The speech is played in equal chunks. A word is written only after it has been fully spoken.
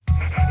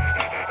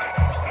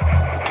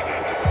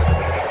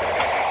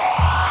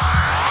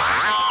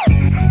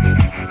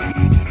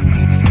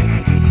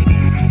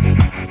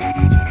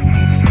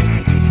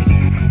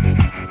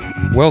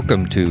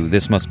Welcome to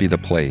This Must Be the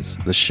Place,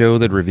 the show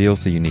that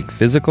reveals the unique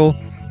physical,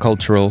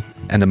 cultural,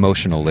 and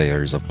emotional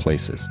layers of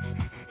places.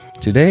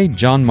 Today,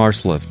 John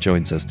Marzluff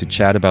joins us to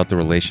chat about the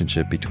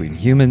relationship between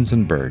humans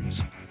and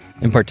birds.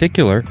 In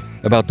particular,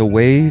 about the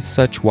ways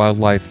such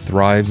wildlife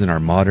thrives in our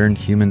modern,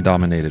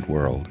 human-dominated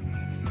world.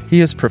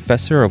 He is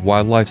professor of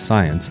wildlife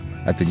science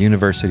at the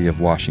University of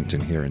Washington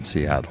here in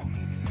Seattle.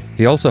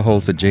 He also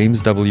holds the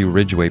James W.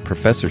 Ridgway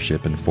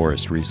Professorship in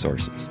Forest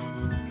Resources.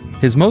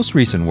 His most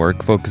recent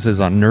work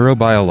focuses on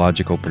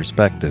neurobiological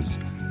perspectives,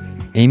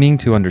 aiming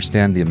to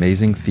understand the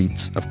amazing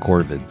feats of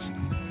corvids.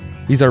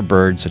 These are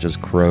birds such as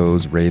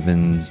crows,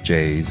 ravens,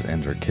 jays,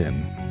 and their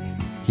kin.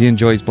 He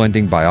enjoys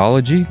blending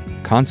biology,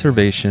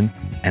 conservation,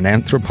 and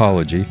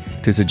anthropology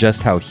to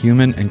suggest how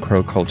human and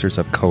crow cultures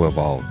have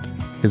co-evolved.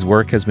 His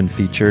work has been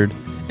featured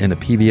in a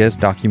PBS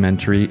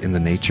documentary in the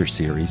Nature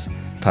series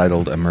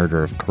titled A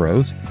Murder of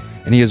Crows,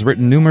 and he has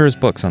written numerous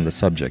books on the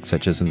subject,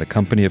 such as In the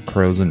Company of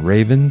Crows and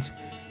Ravens,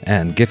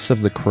 and Gifts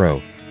of the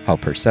Crow, How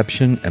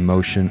Perception,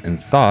 Emotion, and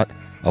Thought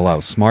Allow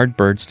Smart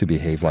Birds to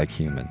Behave Like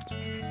Humans.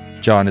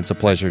 John, it's a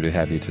pleasure to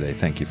have you today.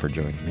 Thank you for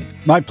joining me.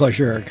 My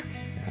pleasure, Eric.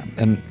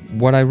 And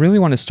what I really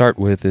want to start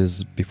with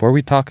is, before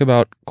we talk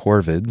about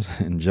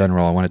corvids in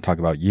general, I want to talk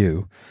about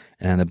you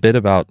and a bit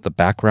about the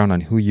background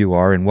on who you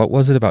are and what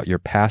was it about your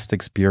past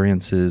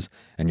experiences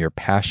and your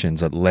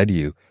passions that led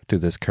you to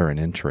this current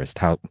interest.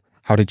 How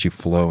did you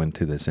flow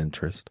into this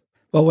interest?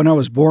 Well, when I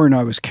was born,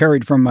 I was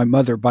carried from my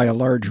mother by a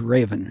large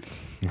raven.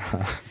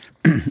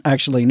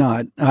 Actually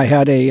not. I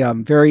had a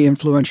very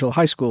influential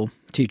high school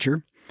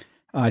teacher.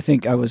 I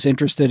think I was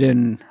interested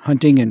in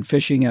hunting and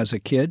fishing as a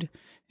kid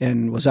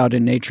and was out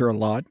in nature a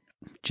lot,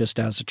 just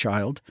as a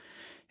child.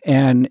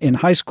 And in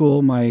high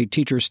school, my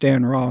teacher,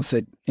 Stan Roth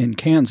in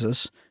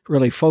Kansas,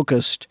 really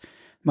focused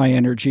my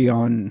energy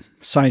on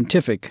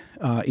scientific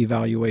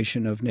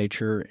evaluation of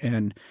nature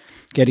and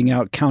getting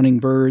out, counting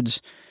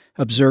birds,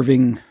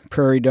 observing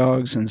prairie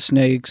dogs and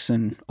snakes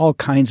and all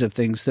kinds of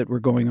things that were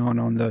going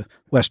on the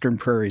western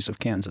prairies of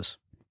Kansas.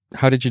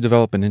 How did you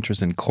develop an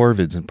interest in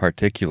corvids in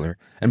particular?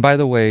 And by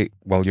the way,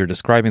 while you're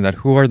describing that,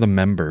 who are the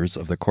members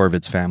of the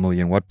corvids family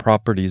and what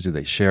properties do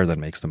they share that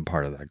makes them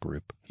part of that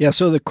group? Yeah,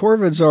 so the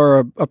corvids are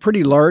a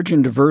pretty large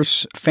and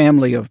diverse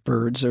family of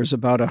birds. There's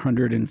about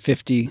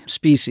 150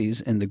 species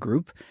in the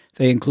group.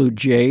 They include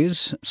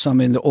jays,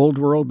 some in the Old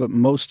World, but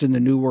most in the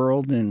New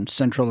World in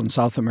Central and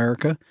South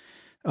America,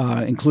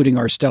 including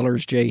our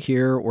Steller's jay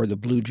here or the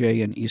blue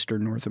jay in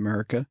Eastern North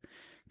America.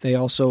 They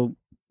also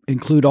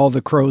include all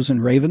the crows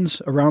and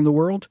ravens around the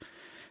world,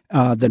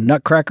 the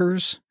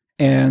nutcrackers,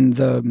 and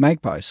the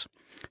magpies.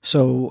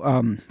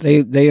 So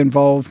they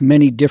involve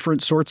many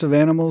different sorts of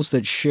animals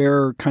that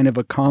share kind of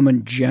a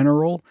common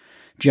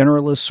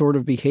generalist sort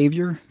of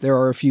behavior. There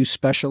are a few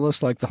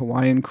specialists like the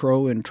Hawaiian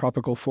crow in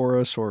tropical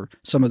forests or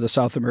some of the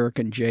South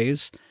American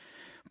jays.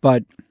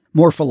 But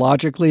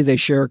morphologically, they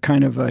share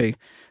kind of a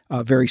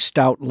very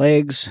stout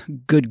legs,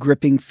 good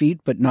gripping feet,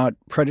 but not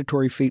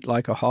predatory feet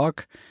like a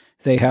hawk.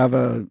 They have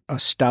a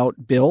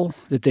stout bill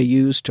that they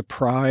use to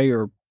pry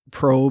or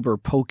probe or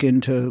poke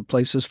into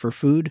places for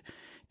food.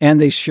 And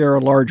they share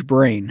a large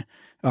brain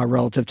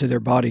relative to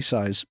their body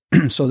size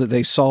so that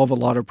they solve a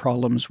lot of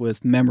problems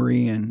with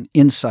memory and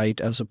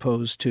insight as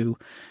opposed to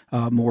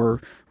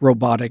more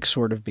robotic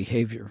sort of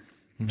behavior.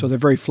 Mm-hmm. So they're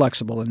very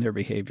flexible in their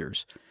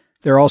behaviors.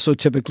 They're also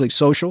typically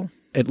social,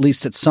 at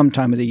least at some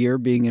time of the year,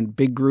 being in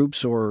big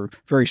groups or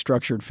very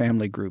structured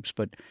family groups.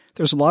 But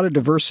there's a lot of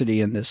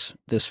diversity in this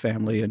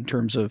family in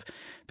terms of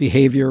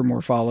behavior,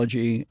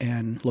 morphology,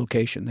 and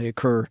location. They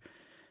occur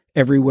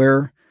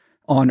everywhere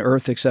on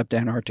Earth except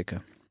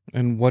Antarctica.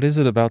 And what is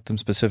it about them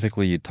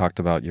specifically? You talked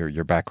about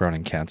your background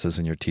in Kansas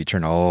and your teacher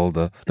and all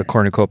the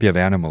cornucopia of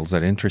animals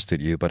that interested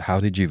you, but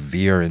how did you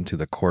veer into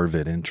the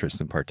corvid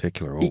interest in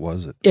particular? What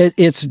was it?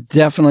 It's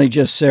definitely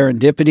just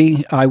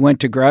serendipity. I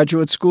went to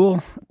graduate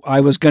school.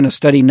 I was going to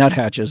study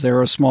nuthatches.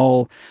 They're a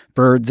small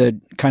bird that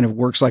kind of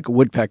works like a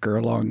woodpecker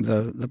along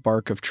the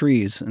bark of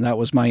trees. And that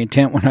was my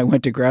intent when I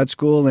went to grad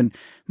school. And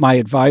my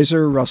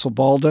advisor, Russell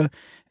Balda,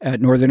 at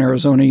Northern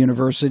Arizona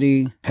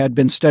University, had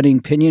been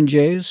studying pinyon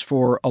jays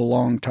for a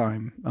long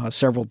time,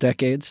 several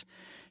decades.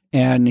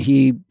 And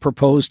he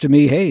proposed to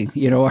me, hey,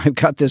 I've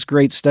got this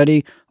great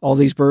study. All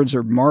these birds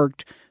are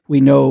marked. We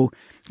know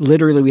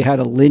literally we had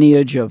a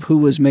lineage of who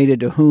was mated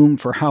to whom,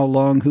 for how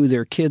long, who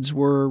their kids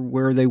were,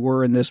 where they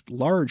were in this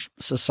large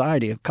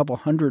society, a couple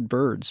hundred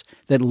birds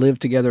that live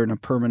together in a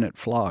permanent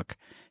flock.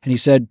 And he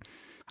said,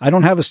 I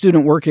don't have a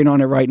student working on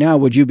it right now.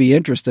 Would you be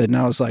interested? And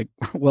I was like,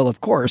 well, of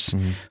course.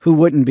 Mm-hmm. Who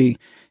wouldn't be?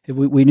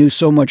 We knew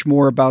so much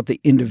more about the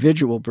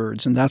individual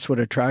birds, and that's what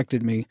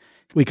attracted me.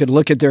 We could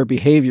look at their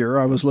behavior.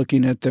 I was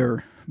looking at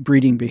their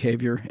breeding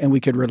behavior, and we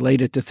could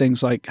relate it to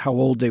things like how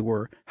old they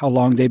were, how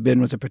long they've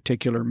been with a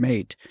particular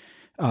mate,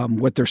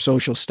 what their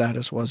social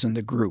status was in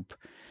the group.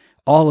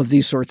 All of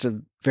these sorts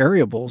of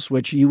variables,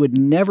 which you would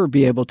never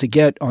be able to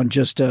get on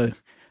just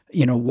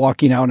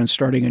walking out and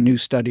starting a new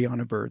study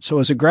on a bird. So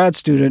as a grad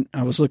student,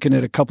 I was looking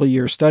at a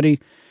couple-year study,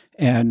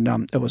 and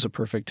it was a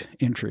perfect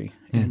entry.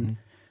 Mm-hmm. And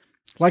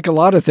Like a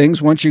lot of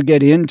things, once you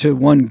get into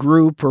one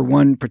group or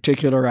one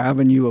particular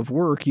avenue of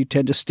work, you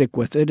tend to stick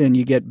with it and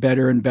you get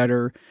better and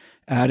better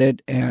at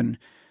it. And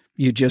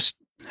you just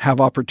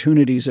have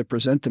opportunities that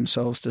present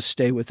themselves to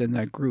stay within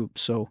that group.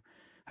 So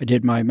I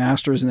did my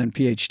master's and then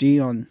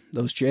PhD on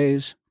those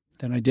jays.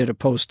 Then I did a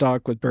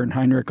postdoc with Bernd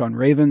Heinrich on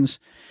ravens.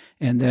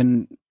 And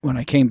then when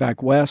I came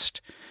back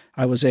west,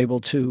 I was able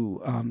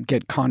to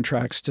get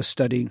contracts to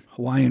study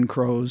Hawaiian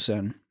crows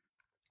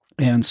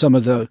and some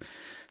of the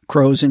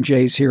crows and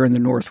jays here in the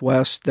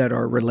Northwest that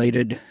are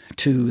related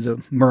to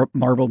the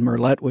marbled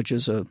murrelet, which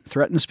is a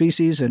threatened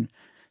species. And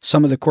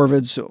some of the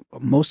corvids,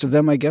 most of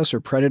them, I guess,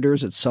 are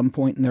predators at some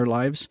point in their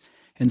lives.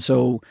 And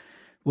so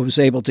was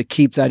able to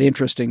keep that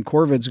interest in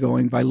corvids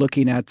going by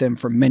looking at them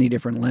from many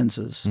different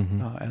lenses,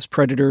 as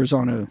predators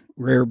on a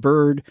rare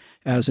bird,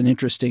 as an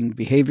interesting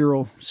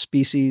behavioral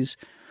species,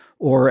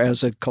 or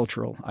as a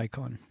cultural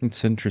icon.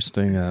 It's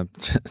interesting.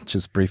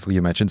 Just briefly,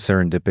 you mentioned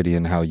serendipity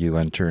and how you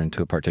enter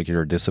into a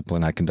particular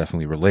discipline. I can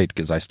definitely relate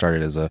because I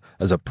started as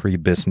a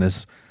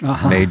pre-business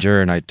major,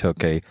 and I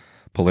took a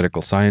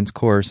political science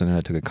course, and then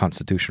I took a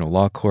constitutional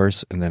law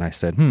course, and then I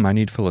said, I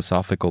need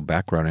philosophical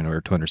background in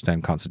order to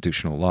understand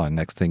constitutional law. And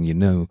next thing you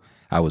knew,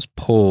 I was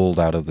pulled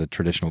out of the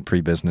traditional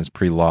pre-business,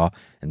 pre-law,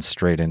 and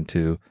straight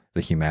into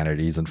the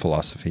humanities and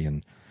philosophy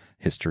and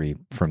history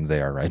from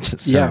there, right?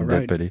 Just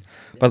serendipity. Right.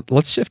 But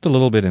let's shift a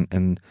little bit.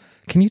 And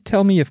can you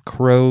tell me if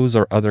crows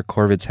or other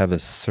corvids have a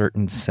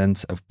certain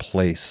sense of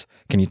place?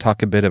 Can you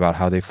talk a bit about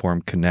how they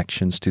form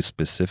connections to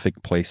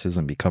specific places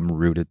and become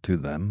rooted to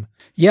them?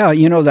 Yeah,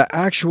 the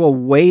actual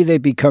way they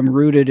become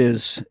rooted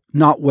is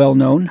not well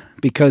known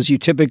because you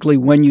typically,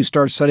 when you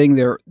start studying,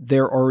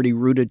 they're already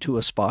rooted to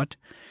a spot.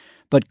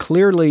 But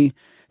clearly,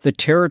 the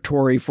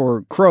territory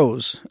for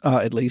crows,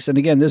 at least, and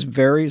again, this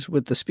varies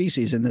with the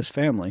species in this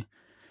family,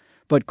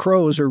 but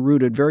crows are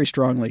rooted very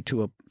strongly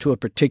to a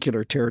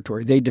particular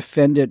territory. They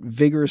defend it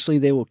vigorously.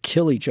 They will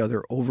kill each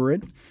other over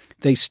it.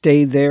 They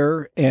stay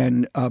there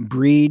and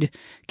breed,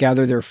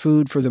 gather their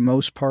food for the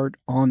most part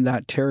on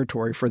that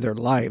territory for their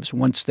lives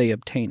once they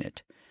obtain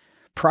it.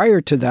 Prior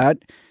to that,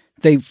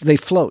 they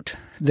float.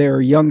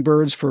 They're young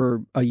birds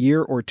for a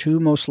year or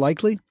two, most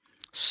likely.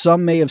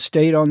 Some may have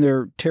stayed on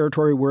their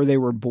territory where they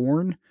were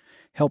born,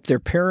 helped their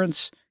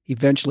parents,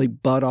 eventually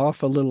bud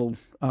off a little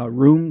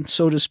room,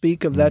 so to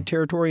speak, of that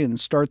territory and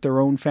start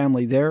their own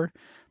family there.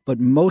 But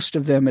most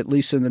of them, at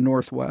least in the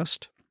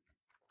Northwest,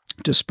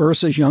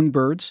 disperse as young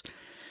birds.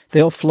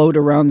 They'll float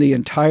around the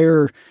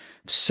entire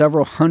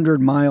several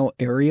 100-mile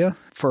area.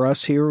 For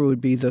us here, it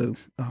would be the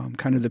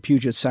kind of the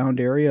Puget Sound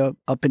area,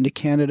 up into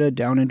Canada,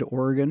 down into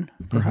Oregon,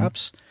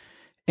 perhaps.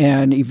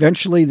 And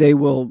eventually they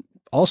will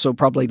also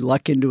probably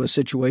luck into a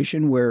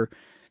situation where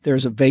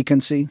there's a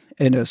vacancy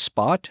in a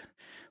spot,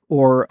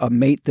 or a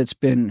mate that's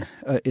been,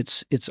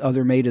 its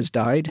other mate has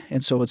died,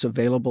 and so it's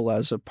available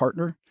as a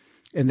partner,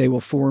 and they will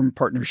form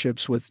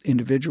partnerships with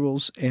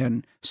individuals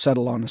and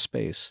settle on a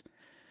space.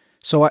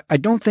 So I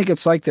don't think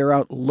it's like they're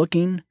out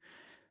looking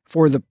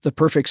for the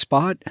perfect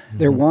spot.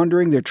 They're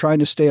wandering, they're trying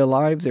to stay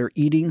alive, they're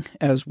eating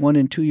as 1-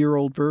 and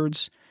 2-year-old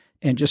birds,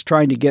 and just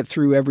trying to get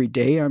through every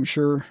day, I'm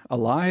sure,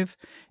 alive.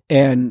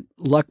 And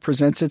luck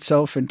presents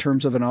itself in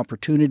terms of an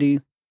opportunity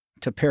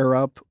to pair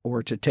up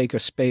or to take a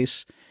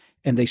space,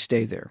 and they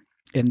stay there.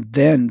 And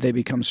then they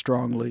become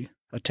strongly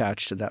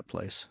attached to that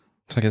place.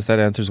 So I guess that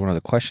answers one of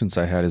the questions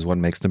I had, is what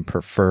makes them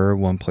prefer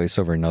one place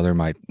over another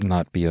might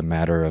not be a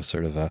matter of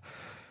sort of a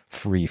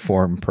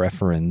free-form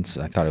preference.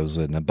 I thought it was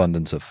an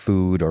abundance of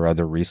food or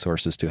other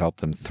resources to help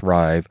them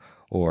thrive.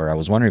 Or I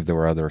was wondering if there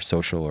were other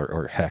social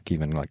or heck,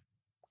 even like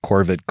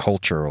corvid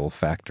cultural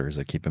factors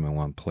that keep them in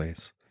one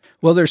place.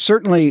 Well, there's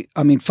certainly,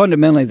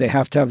 fundamentally, they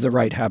have to have the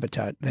right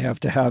habitat. They have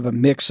to have a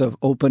mix of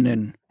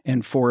open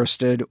and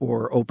forested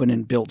or open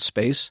and built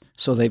space.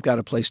 So they've got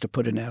a place to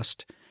put a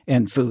nest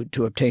and food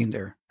to obtain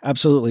there.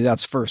 Absolutely,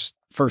 that's first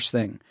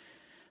thing.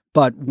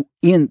 But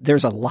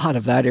there's a lot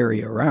of that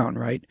area around,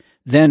 right?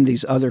 Then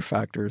these other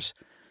factors,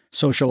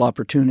 social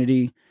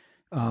opportunity,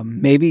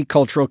 maybe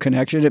cultural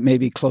connection. It may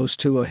be close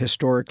to a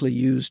historically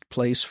used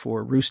place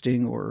for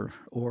roosting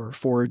or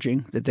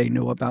foraging that they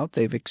know about.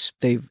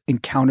 They've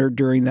encountered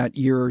during that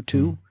year or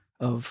two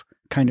of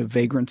kind of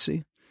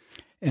vagrancy,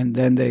 and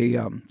then they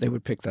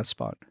would pick that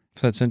spot.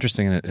 So that's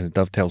interesting, and it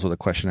dovetails with a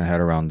question I had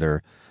around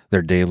their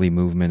daily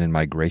movement and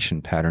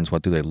migration patterns.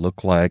 What do they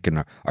look like,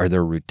 and are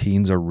there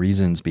routines or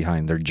reasons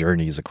behind their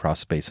journeys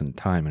across space and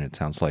time? And it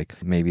sounds like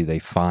maybe they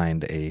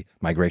find a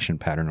migration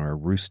pattern or a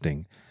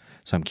roosting.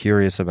 So I'm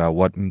curious about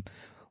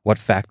what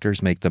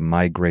factors make them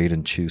migrate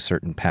and choose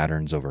certain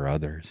patterns over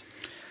others.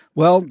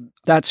 Well,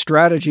 that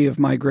strategy of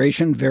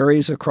migration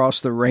varies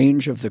across the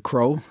range of the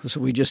crow. So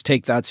we just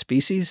take that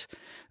species.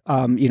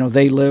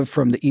 They live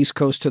from the East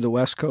Coast to the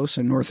West Coast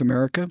in North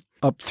America,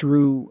 up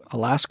through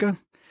Alaska,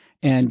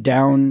 and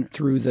down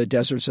through the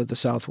deserts of the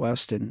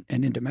Southwest and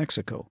into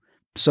Mexico.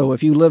 So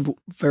if you live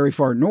very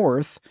far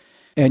north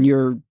and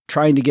you're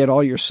trying to get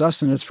all your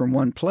sustenance from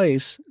one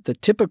place, the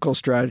typical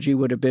strategy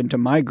would have been to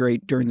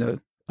migrate during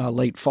the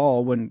late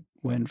fall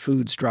when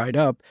food's dried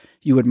up.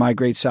 You would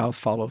migrate south,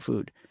 follow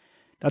food.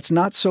 That's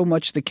not so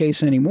much the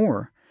case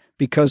anymore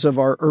because of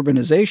our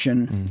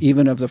urbanization,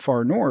 even of the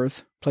far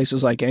north,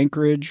 places like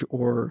Anchorage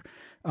or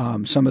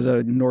some of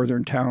the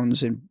northern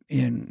towns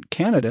in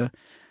Canada.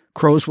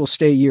 Crows will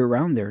stay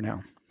year-round there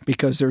now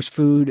because there's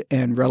food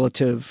and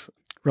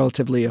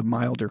relatively a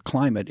milder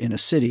climate in a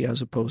city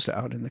as opposed to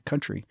out in the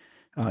country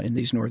in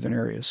these northern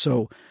areas.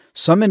 So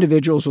some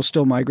individuals will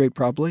still migrate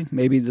probably,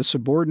 maybe the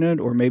subordinate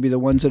or maybe the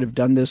ones that have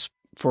done this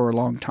for a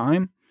long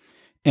time,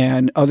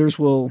 and others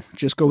will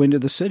just go into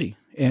the city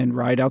and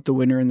ride out the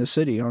winter in the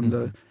city on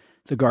the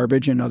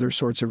garbage and other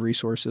sorts of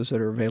resources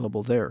that are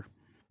available there.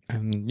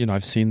 And,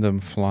 I've seen them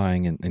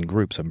flying in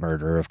groups, a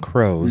murder of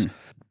crows.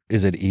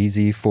 Is it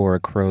easy for a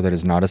crow that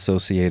is not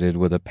associated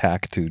with a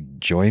pack to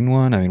join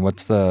one? I mean,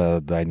 what's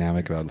the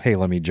dynamic about, hey,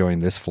 let me join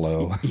this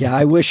flow? Yeah,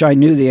 I wish I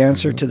knew the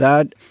answer to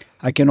that.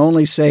 I can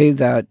only say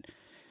that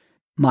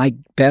my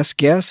best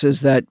guess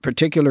is that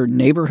particular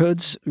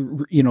neighborhoods,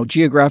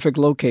 geographic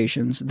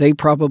locations, they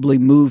probably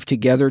move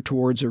together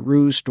towards a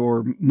roost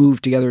or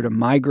move together to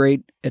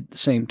migrate at the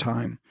same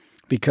time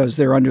because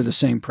they're under the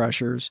same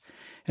pressures.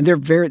 And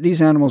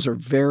these animals are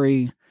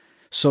very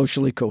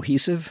socially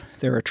cohesive.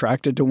 They're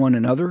attracted to one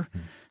another.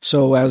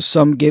 So as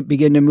some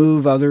begin to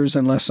move, others,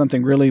 unless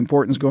something really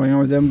important is going on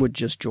with them, would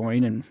just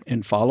join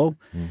and follow.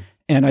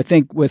 And I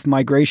think with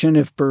migration,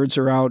 if birds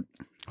are out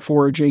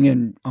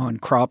foraging on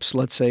crops,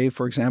 let's say,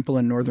 for example,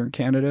 in northern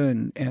Canada,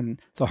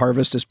 and the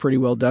harvest is pretty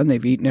well done,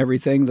 they've eaten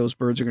everything, those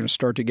birds are going to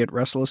start to get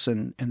restless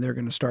and they're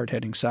going to start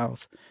heading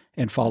south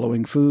and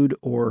following food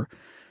or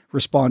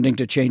responding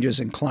to changes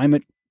in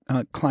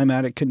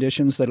climatic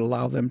conditions that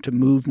allow them to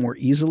move more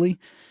easily,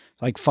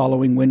 like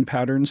following wind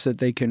patterns that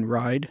they can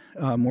ride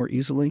more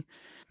easily,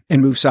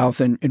 and move south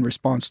in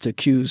response to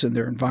cues in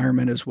their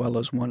environment as well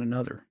as one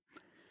another.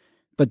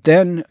 But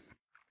then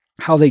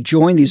how they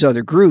join these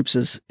other groups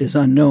is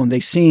unknown. They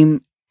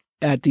seem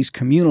at these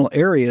communal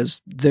areas,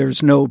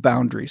 there's no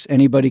boundaries.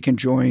 Anybody can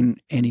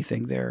join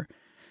anything there.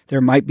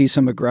 There might be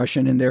some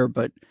aggression in there,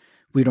 but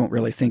we don't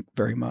really think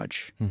very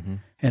much.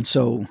 And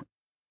so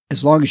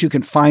as long as you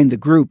can find the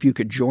group, you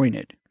could join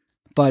it.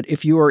 But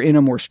if you are in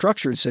a more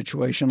structured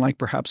situation, like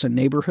perhaps a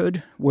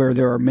neighborhood where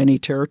there are many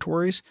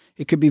territories,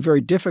 it could be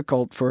very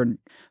difficult for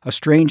a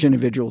strange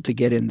individual to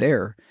get in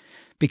there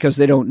because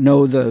they don't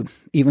know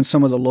even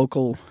some of the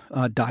local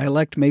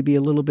dialect may be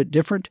a little bit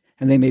different,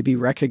 and they may be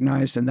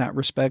recognized in that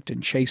respect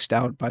and chased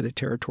out by the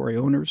territory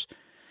owners.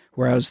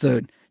 Whereas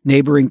the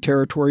neighboring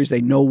territories, they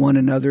know one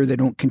another. They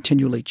don't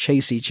continually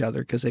chase each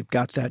other because they've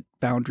got that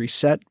boundary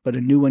set, but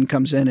a new one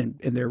comes in and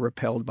they're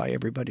repelled by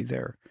everybody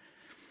there.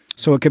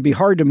 So it could be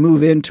hard to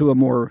move into a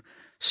more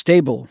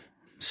stable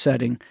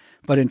setting,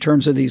 but in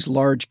terms of these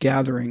large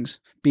gatherings,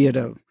 be it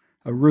a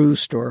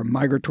roost or a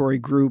migratory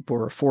group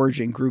or a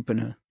foraging group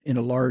in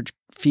a large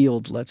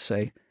field, let's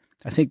say,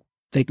 I think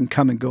they can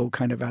come and go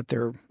kind of at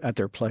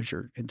their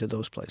pleasure into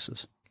those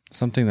places.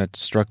 Something that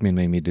struck me and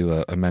made me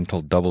do a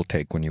mental double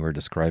take when you were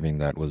describing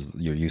that was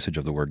your usage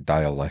of the word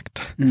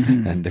dialect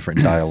and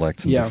different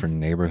dialects in different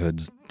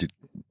neighborhoods.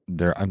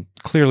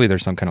 Clearly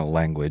there's some kind of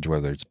language,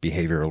 whether it's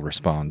behavioral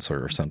response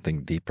or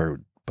something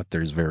deeper, but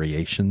there's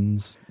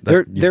variations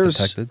that you've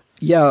detected?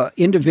 Yeah,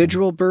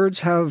 individual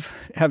birds have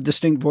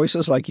distinct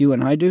voices like you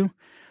and I do,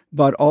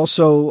 but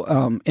also,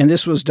 and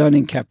this was done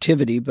in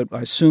captivity, but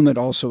I assume it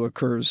also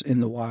occurs in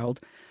the wild,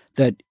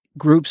 that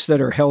groups that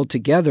are held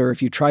together,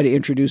 if you try to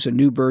introduce a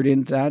new bird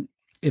into that,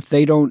 if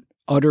they don't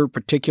utter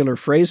particular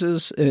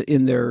phrases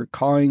in their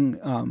cawing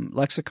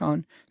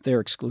lexicon,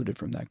 they're excluded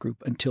from that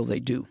group until they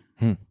do.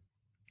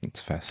 It's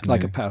fascinating.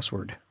 Like a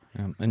password.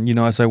 And,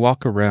 as I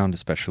walk around,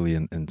 especially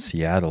in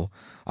Seattle,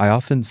 I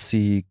often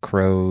see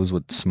crows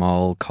with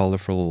small,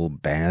 colorful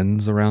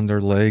bands around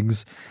their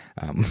legs.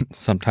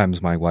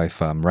 Sometimes my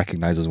wife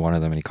recognizes one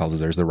of them and he calls it,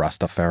 there's the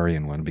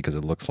Rastafarian one because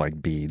it looks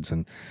like beads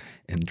and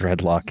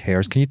dreadlock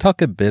hairs. Can you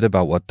talk a bit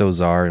about what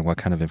those are and what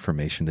kind of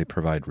information they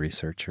provide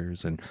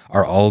researchers? And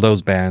are all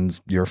those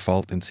bands your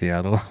fault in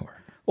Seattle?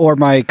 Or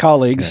my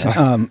colleagues.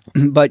 Yeah.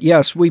 But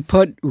yes, we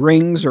put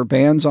rings or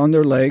bands on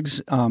their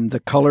legs.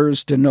 The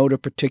colors denote a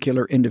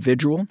particular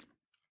individual.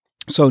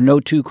 So no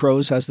two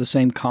crows has the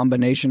same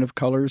combination of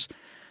colors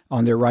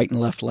on their right and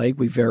left leg.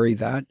 We vary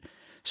that.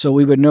 So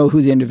we would know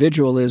who the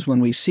individual is when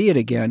we see it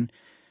again.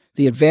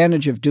 The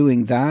advantage of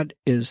doing that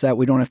is that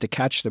we don't have to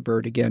catch the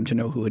bird again to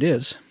know who it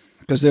is,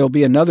 because there'll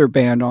be another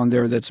band on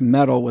there that's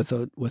metal with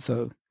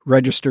a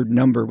registered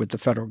number with the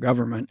federal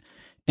government.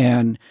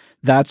 And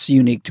that's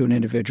unique to an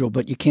individual,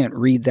 but you can't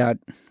read that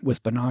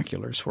with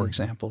binoculars, for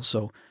example.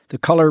 So the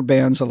color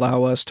bands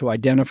allow us to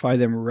identify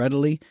them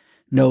readily,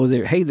 know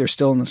that, hey, they're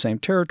still in the same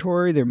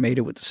territory, they're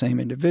mated with the same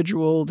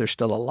individual, they're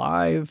still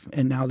alive,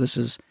 and now this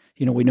is,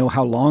 we know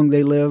how long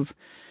they live,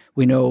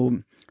 we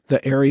know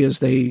the areas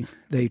they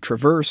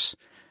traverse,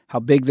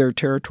 how big their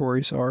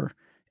territories are,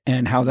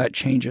 and how that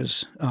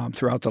changes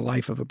throughout the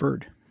life of a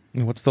bird.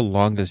 What's the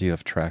longest you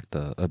have tracked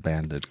a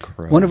banded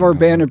crow? One of our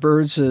banded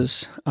birds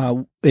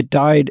it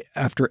died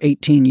after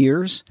 18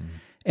 years,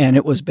 and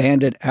it was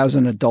banded as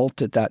an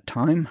adult at that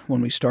time when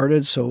we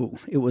started, so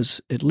it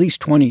was at least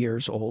 20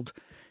 years old.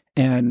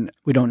 And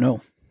we don't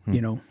know,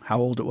 how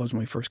old it was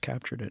when we first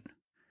captured it.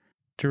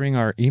 During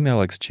our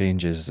email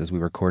exchanges, as we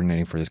were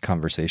coordinating for this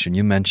conversation,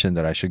 you mentioned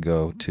that I should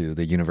go to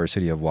the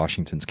University of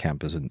Washington's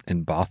campus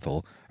in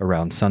Bothell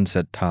around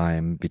sunset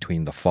time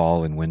between the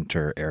fall and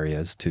winter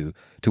areas to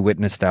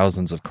witness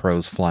thousands of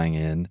crows flying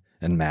in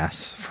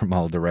mass from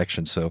all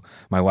directions. So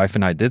my wife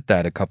and I did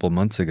that a couple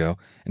months ago,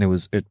 and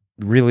it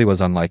really was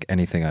unlike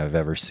anything I've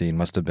ever seen.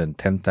 Must have been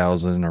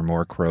 10,000 or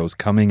more crows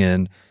coming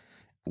in.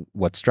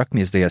 What struck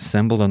me is they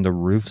assembled on the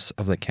roofs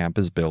of the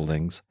campus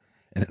buildings,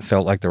 and it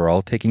felt like they were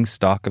all taking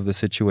stock of the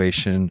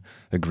situation,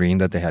 agreeing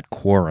that they had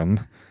quorum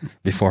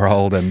before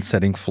all then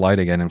setting flight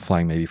again and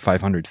flying maybe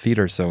 500 feet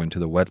or so into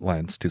the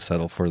wetlands to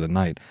settle for the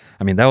night.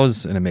 I mean, that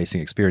was an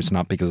amazing experience,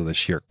 not because of the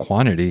sheer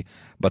quantity,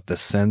 but the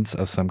sense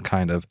of some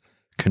kind of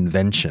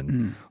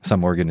convention,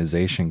 some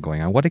organization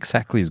going on. What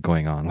exactly is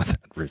going on with that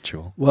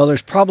ritual? Well,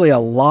 there's probably a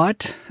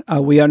lot.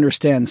 We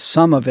understand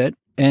some of it,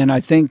 and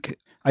I think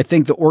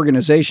the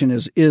organization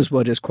is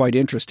what is quite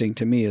interesting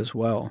to me as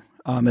well.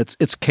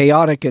 It's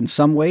chaotic in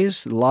some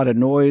ways, a lot of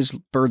noise,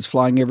 birds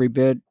flying every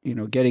bit,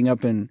 getting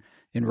up and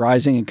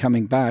rising and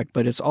coming back.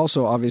 But it's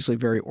also obviously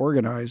very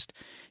organized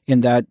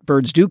in that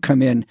birds do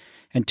come in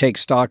and take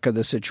stock of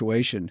the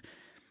situation.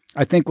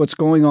 I think what's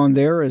going on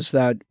there is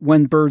that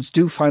when birds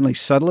do finally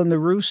settle in the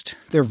roost,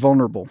 they're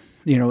vulnerable,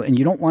 and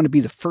you don't want to be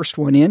the first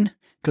one in,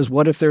 because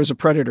what if there's a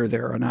predator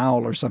there, an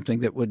owl or something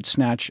that would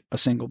snatch a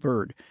single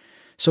bird?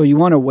 So you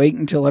want to wait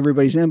until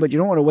everybody's in, but you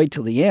don't want to wait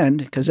till the end,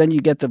 because then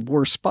you get the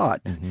worst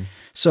spot. Mm-hmm.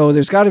 So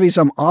there's got to be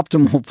some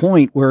optimal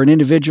point where an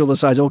individual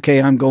decides,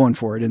 okay, I'm going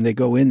for it, and they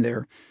go in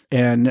there.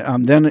 And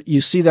then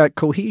you see that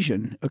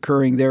cohesion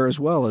occurring there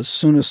as well. As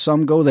soon as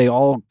some go, they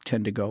all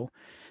tend to go.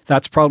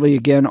 That's probably,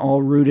 again,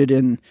 all rooted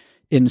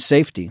in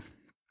safety.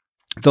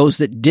 Those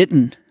that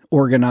didn't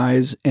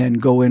organize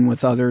and go in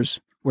with others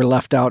were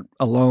left out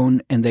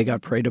alone, and they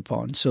got preyed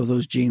upon. So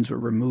those genes were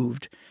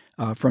removed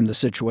from the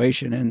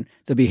situation, and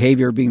the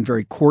behavior being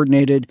very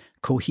coordinated,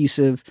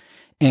 cohesive,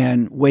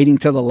 and waiting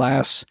till the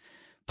last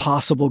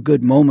possible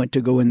good moment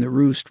to go in the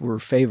roost were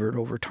favored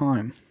over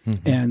time,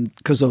 and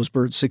because those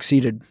birds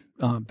succeeded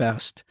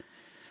best.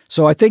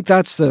 So I think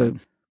that's the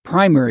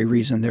primary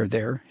reason they're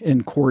there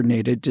and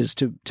coordinated, is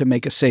to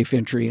make a safe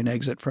entry and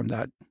exit from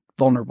that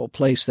vulnerable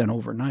place then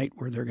overnight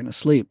where they're going to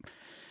sleep.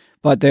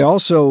 But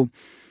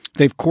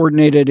they've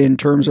coordinated in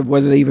terms of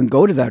whether they even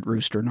go to that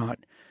roost or not.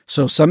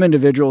 So some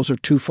individuals are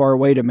too far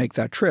away to make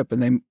that trip,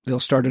 and they'll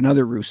start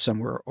another roost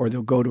somewhere, or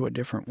they'll go to a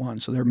different one.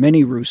 So there are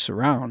many roosts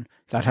around.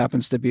 That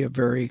happens to be a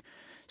very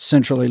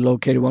centrally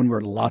located one where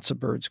lots of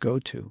birds go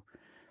to.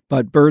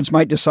 But birds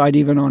might decide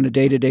even on a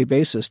day-to-day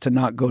basis to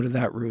not go to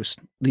that roost.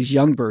 These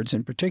young birds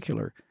in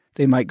particular,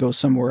 they might go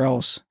somewhere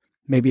else,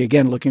 maybe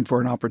again looking for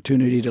an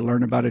opportunity to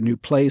learn about a new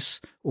place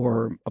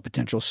or a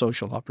potential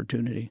social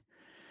opportunity.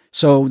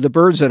 So the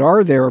birds that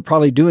are there are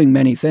probably doing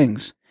many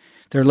things.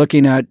 They're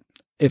looking at,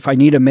 if I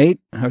need a mate,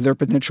 are there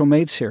potential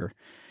mates here?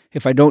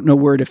 If I don't know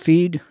where to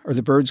feed, are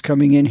the birds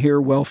coming in here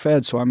well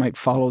fed, so I might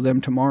follow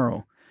them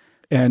tomorrow?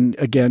 And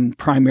again,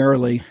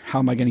 primarily, how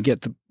am I going to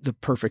get the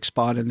perfect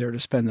spot in there to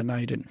spend the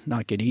night and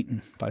not get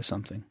eaten by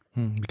something?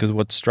 Because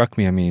what struck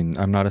me,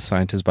 I'm not a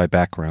scientist by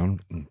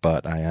background,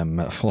 but I am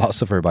a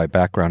philosopher by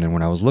background. And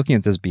when I was looking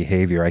at this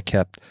behavior, I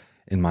kept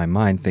in my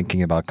mind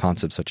thinking about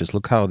concepts such as,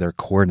 look how they're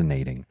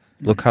coordinating.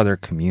 Look how they're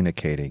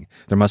communicating.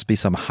 There must be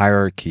some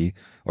hierarchy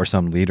or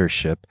some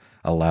leadership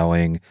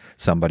allowing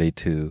somebody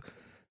to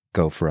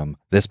go from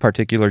this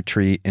particular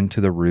tree into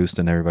the roost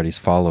and everybody's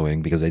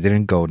following, because they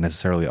didn't go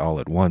necessarily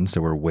all at once.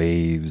 There were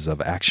waves of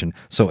action.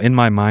 So in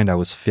my mind, I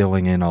was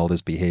filling in all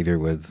this behavior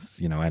with,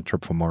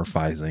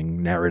 anthropomorphizing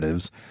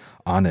narratives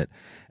on it.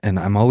 And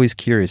I'm always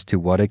curious, to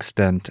what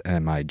extent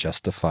am I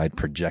justified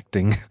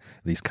projecting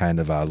these kind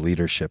of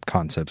leadership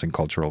concepts and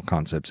cultural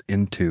concepts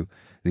into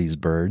these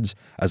birds,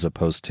 as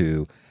opposed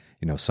to,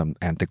 some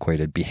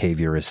antiquated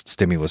behaviorist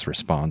stimulus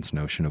response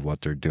notion of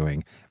what they're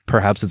doing.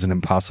 Perhaps it's an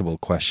impossible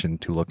question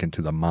to look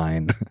into the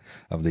mind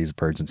of these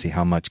birds and see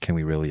how much can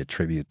we really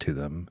attribute to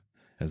them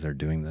as they're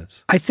doing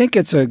this. I think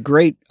it's a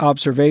great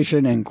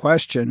observation and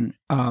question.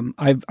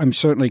 I'm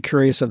certainly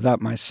curious of that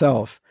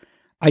myself.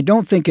 I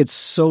don't think it's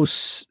so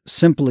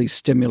simply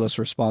stimulus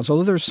response,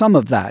 although there's some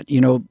of that.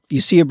 You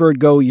see a bird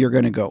go, you're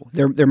going to go.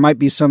 There might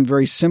be some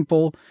very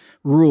simple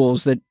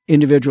rules that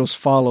individuals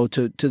follow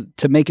to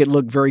make it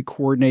look very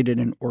coordinated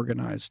and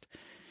organized.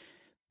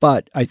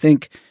 But I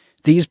think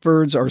these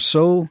birds are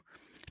so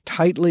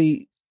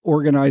tightly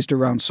organized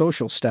around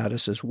social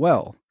status as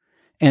well.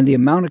 And the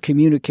amount of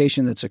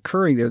communication that's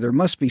occurring there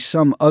must be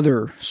some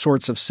other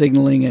sorts of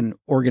signaling and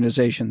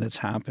organization that's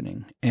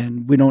happening.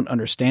 And we don't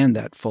understand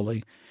that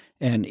fully.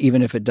 And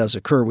even if it does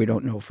occur, we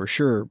don't know for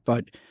sure.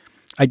 But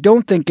I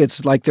don't think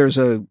it's like there's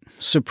a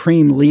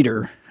supreme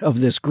leader of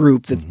this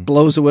group that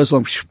blows the whistle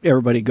and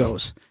everybody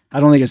goes.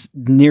 I don't think it's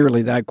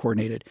nearly that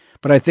coordinated.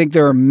 But I think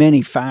there are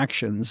many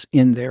factions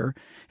in there.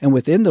 And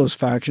within those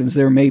factions,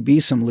 there may be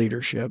some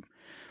leadership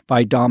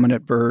by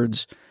dominant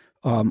birds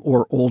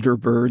or older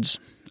birds.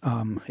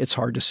 It's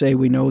hard to say.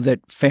 We know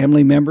that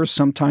family members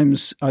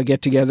sometimes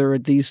get together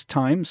at these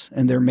times,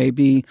 and there may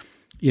be,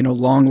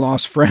 long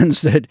lost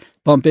friends that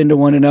bump into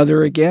one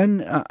another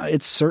again.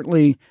 It's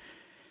certainly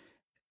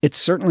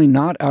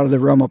not out of the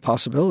realm of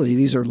possibility.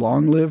 These are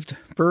long-lived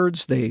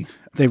birds. They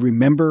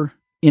remember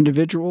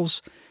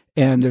individuals,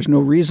 and there's no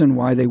reason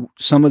why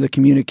some of the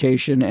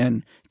communication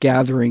and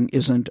gathering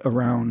isn't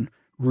around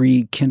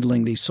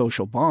rekindling these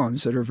social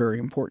bonds that are very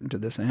important to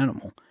this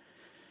animal.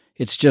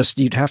 It's just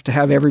you'd have to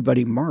have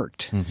everybody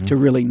marked to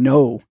really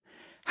know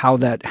how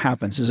that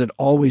happens. Is it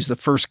always the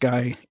first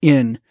guy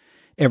in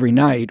every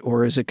night,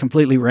 or is it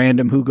completely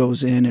random who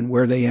goes in and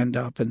where they end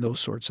up and those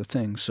sorts of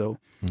things? So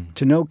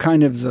to know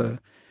kind of the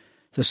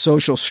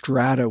social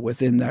strata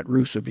within that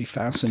roost would be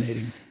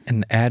fascinating.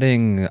 And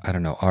adding,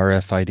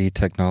 RFID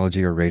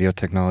technology or radio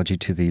technology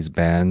to these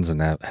bands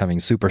and having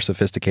super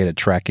sophisticated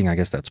tracking, I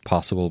guess that's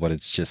possible, but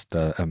it's just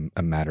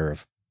a matter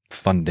of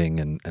funding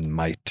and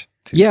might.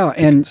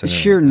 And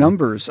sheer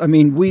numbers. I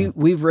mean,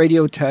 we've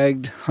radio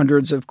tagged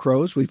hundreds of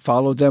crows. We've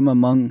followed them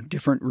among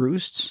different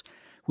roosts.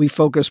 We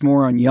focus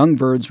more on young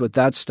birds with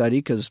that study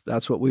because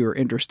that's what we were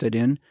interested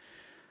in.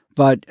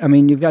 But, I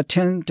mean, you've got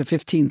 10 to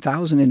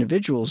 15,000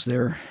 individuals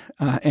there.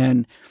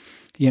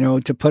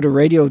 To put a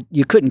radio,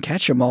 you couldn't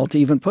catch them all to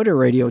even put a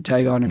radio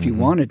tag on if you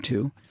wanted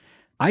to.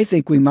 I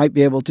think we might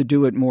be able to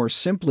do it more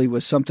simply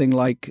with something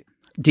like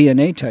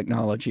DNA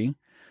technology,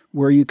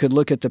 where you could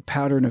look at the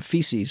pattern of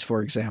feces,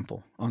 for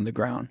example, on the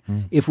ground.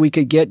 If we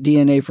could get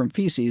DNA from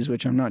feces,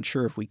 which I'm not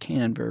sure if we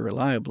can very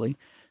reliably,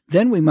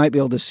 then we might be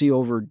able to see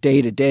over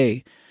day to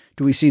day,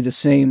 do we see the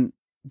same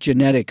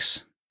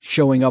genetics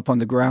showing up on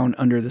the ground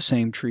under the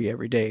same tree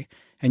every day?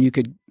 And you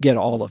could get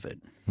all of it.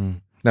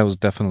 That was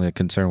definitely a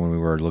concern when we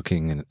were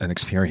looking and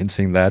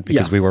experiencing that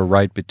because we were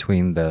right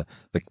between the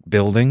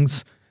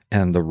buildings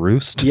and the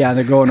roost. Yeah,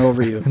 they're going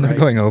over you. They're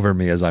going over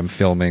me as I'm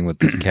filming with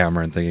this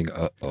camera and thinking,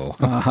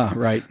 uh-oh.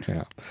 Right.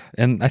 Yeah.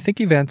 And I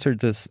think you've answered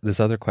this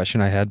other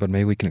question I had, but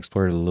maybe we can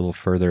explore it a little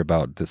further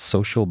about the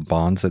social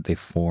bonds that they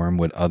form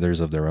with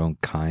others of their own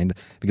kind.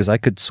 Because I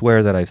could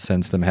swear that I've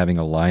sensed them having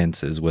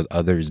alliances with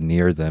others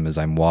near them as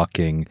I'm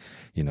walking,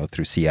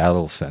 through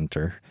Seattle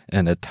Center,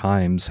 and at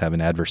times have an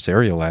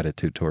adversarial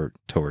attitude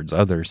towards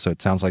others. So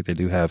it sounds like they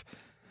do have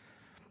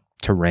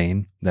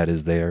terrain that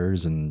is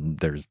theirs, and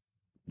there's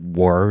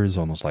wars,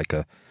 almost like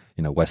a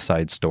West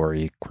Side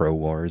Story, crow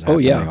wars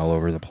happening all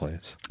over the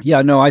place.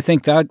 Yeah, no, I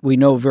think that we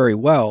know very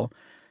well.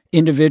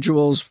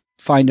 Individuals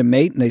find a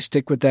mate and they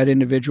stick with that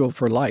individual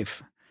for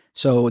life.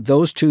 So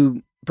those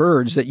two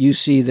birds that you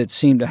see that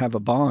seem to have a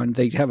bond,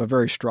 they have a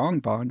very strong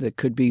bond that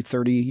could be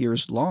 30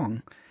 years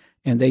long.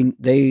 And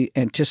they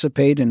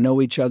anticipate and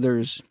know each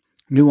other's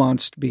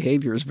nuanced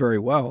behaviors very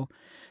well.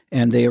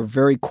 And they are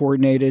very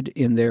coordinated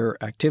in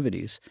their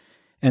activities.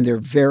 And they're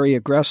very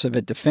aggressive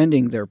at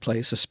defending their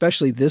place,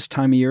 especially this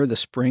time of year, the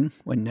spring,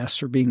 when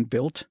nests are being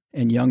built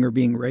and young are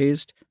being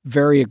raised,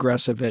 very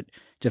aggressive at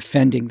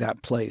defending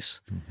that place.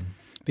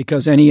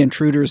 Because any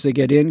intruders that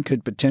get in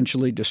could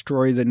potentially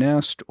destroy the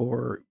nest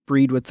or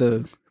breed with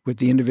the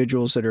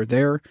individuals that are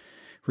there,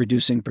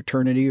 reducing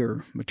paternity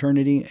or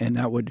maternity, and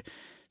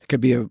it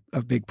could be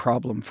a big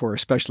problem for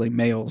especially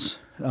males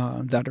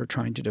that are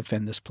trying to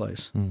defend this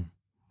place.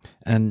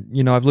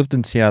 And, I've lived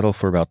in Seattle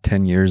for about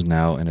 10 years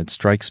now, and it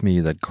strikes me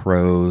that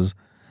crows,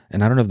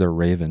 and I don't know if they're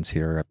ravens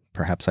here,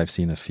 perhaps I've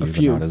seen a few,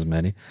 but not as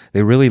many.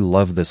 They really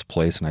love this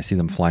place, and I see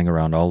them flying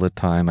around all the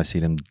time. I see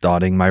them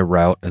dotting my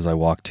route as I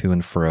walk to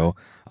and fro,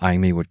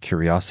 eyeing me with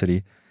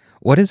curiosity.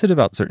 What is it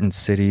about certain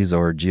cities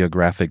or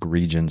geographic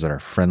regions that are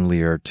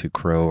friendlier to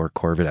crow or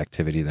corvid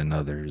activity than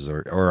others,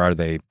 or are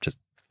they just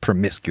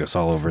promiscuous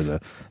all over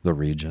the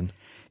region?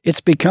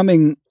 It's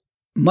becoming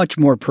much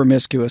more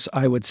promiscuous,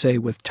 I would say,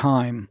 with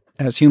time.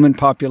 As human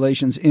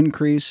populations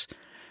increase,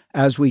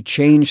 as we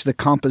change the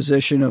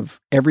composition of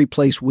every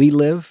place we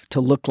live to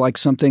look like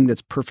something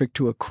that's perfect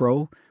to a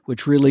crow,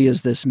 which really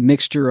is this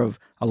mixture of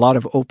a lot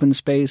of open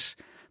space,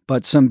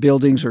 but some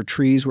buildings or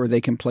trees where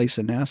they can place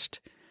a nest.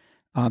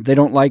 They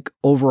don't like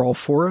overall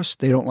forest.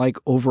 They don't like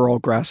overall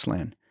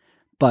grassland.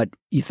 But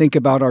you think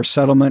about our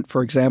settlement,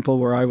 for example,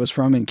 where I was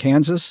from in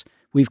Kansas,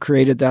 we've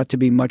created that to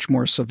be much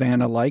more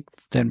savanna-like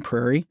than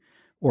prairie.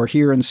 Or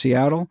here in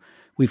Seattle,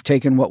 we've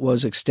taken what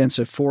was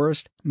extensive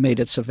forest, made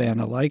it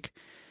savanna-like.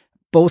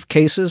 Both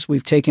cases,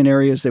 we've taken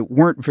areas that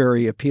weren't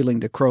very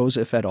appealing to crows,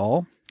 if at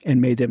all, and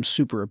made them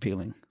super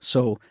appealing.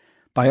 So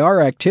by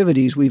our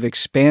activities, we've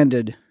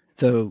expanded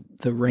the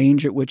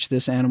range at which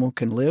this animal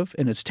can live,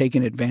 and it's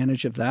taken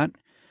advantage of that.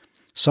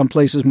 Some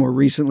places more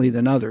recently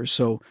than others.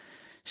 So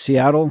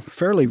Seattle,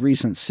 fairly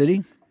recent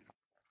city.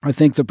 I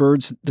think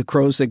the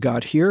crows that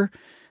got here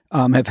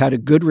have had a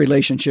good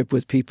relationship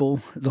with people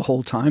the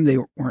whole time. They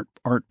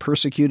aren't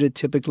persecuted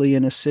typically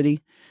in a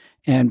city.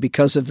 And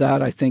because of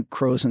that, I think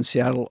crows in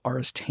Seattle are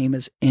as tame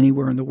as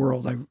anywhere in the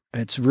world.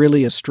 It's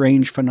really a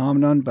strange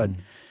phenomenon, but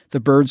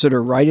the birds that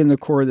are right in the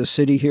core of the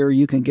city here,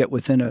 you can get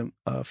within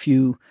a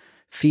few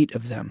feet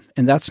of them.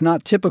 And that's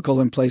not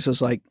typical in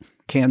places like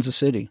Kansas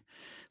City,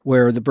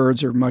 where the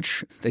birds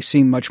they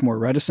seem much more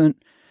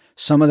reticent.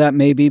 Some of that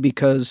may be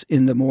because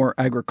in the more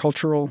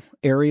agricultural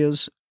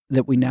areas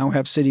that we now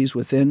have cities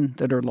within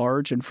that are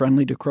large and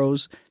friendly to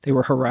crows, they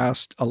were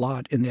harassed a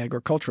lot in the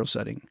agricultural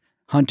setting,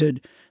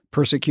 hunted,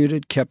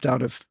 persecuted, kept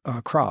out of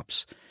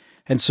crops.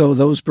 And so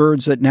those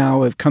birds that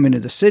now have come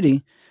into the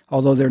city,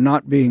 although they're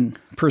not being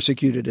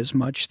persecuted as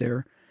much,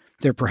 they're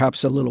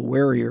perhaps a little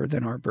warier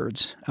than our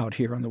birds out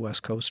here on the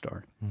West Coast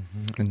are.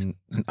 Mm-hmm. And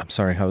I'm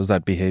sorry, how is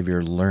that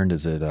behavior learned?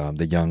 Is it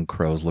the young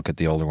crows look at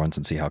the older ones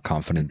and see how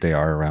confident they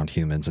are around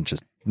humans and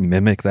just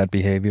mimic that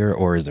behavior,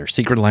 or is there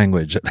secret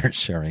language that they're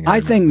sharing?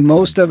 I think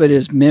most of it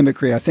is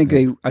mimicry. I think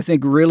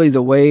really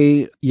the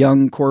way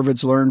young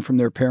corvids learn from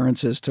their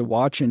parents is to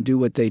watch and do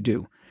what they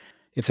do.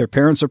 If their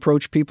parents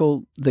approach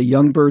people, the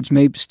young birds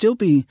may still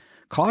be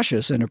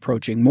cautious in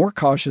approaching, more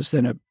cautious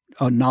than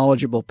a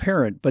knowledgeable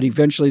parent, but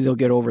eventually they'll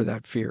get over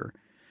that fear.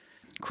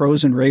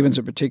 Crows and ravens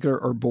in particular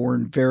are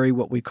born very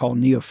what we call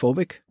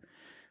neophobic,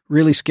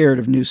 really scared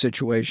of new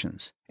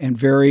situations and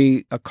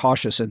very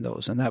cautious in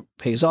those, and that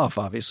pays off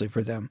obviously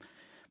for them.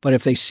 But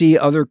if they see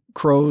other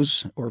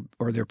crows or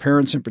their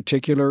parents in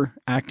particular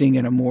acting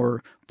in a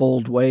more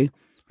bold way,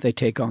 they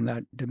take on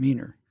that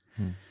demeanor.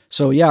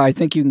 So yeah, I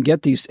think you can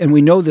get these, and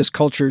we know this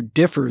culture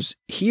differs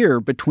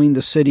here between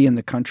the city and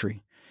the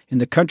country. In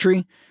the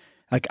country,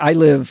 like I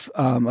live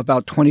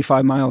about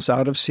 25 miles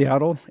out of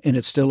Seattle, and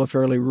it's still a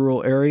fairly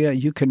rural area.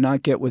 You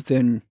cannot get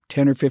within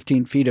 10 or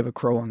 15 feet of a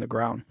crow on the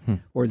ground,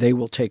 or they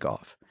will take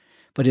off.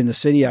 But in the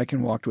city, I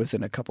can walk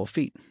within a couple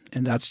feet.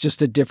 And that's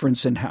just a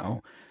difference in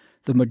how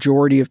the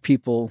majority of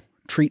people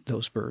treat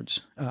those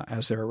birds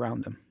as they're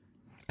around them.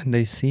 And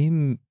they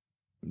seem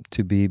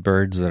to be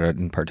birds that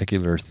in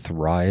particular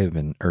thrive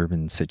in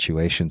urban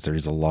situations.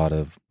 There's a lot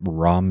of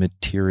raw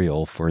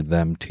material for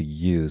them to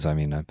use. I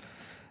mean,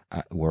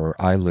 where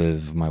I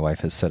live, my wife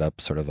has set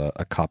up sort of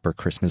a copper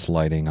Christmas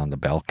lighting on the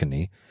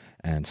balcony.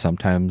 And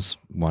sometimes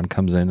one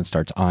comes in and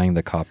starts eyeing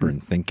the copper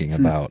and thinking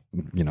about,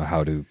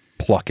 how to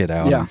pluck it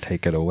out and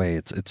take it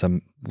away.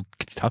 Can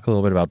you talk a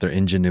little bit about their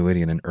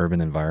ingenuity in an urban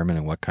environment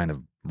and what kind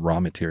of raw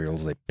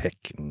materials they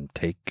pick and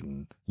take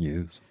and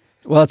use?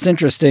 Well, it's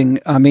interesting.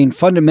 I mean,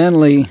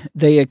 fundamentally,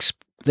 they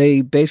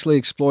basically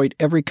exploit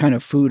every kind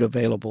of food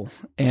available.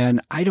 And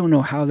I don't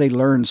know how they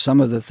learn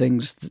some of the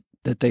things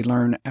that they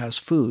learn as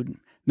food.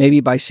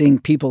 Maybe by seeing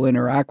people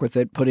interact with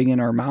it, putting in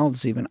our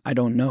mouths even. I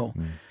don't know.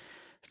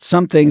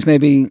 Some things,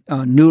 maybe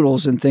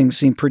noodles and things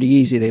seem pretty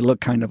easy. They look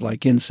kind of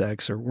like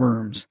insects or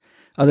worms.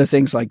 Other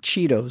things like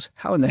Cheetos,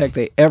 how in the heck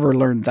they ever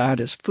learned that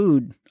as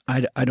food,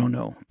 I don't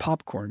know.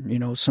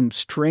 Popcorn, some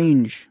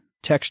strange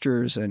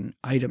textures and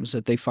items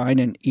that they find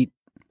and eat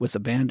with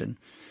abandon.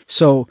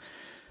 So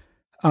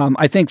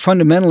I think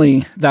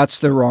fundamentally that's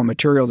the raw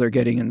material they're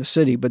getting in the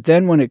city. But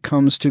then when it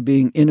comes to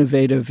being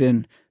innovative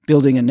in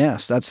building a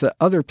nest, that's the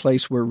other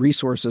place where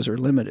resources are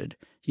limited.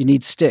 You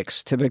need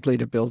sticks typically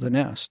to build a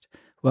nest.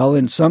 Well,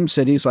 in some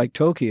cities like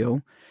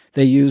Tokyo,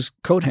 they use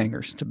coat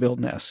hangers to build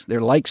nests. They're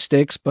like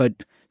sticks,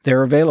 but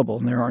they're available,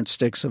 and there aren't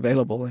sticks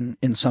available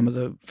in some of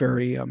the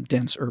very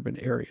dense urban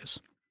areas.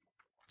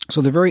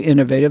 So they're very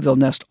innovative. They'll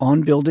nest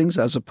on buildings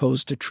as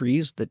opposed to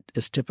trees, that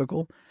is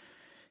typical.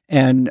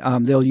 And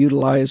they'll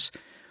utilize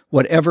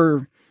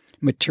whatever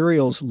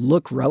materials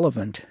look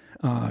relevant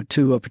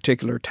to a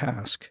particular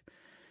task.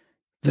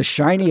 The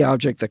shiny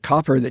object, the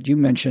copper that you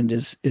mentioned,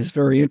 is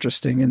very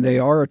interesting, and they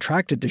are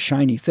attracted to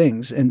shiny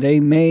things, and they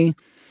may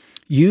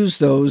use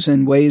those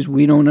in ways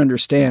we don't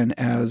understand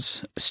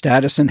as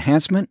status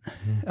enhancement,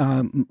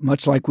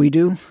 much like we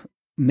do.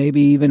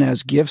 Maybe even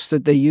as gifts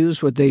that they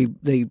use, what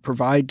they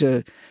provide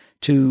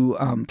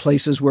to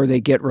places where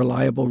they get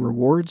reliable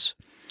rewards.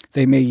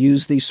 They may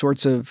use these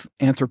sorts of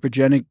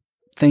anthropogenic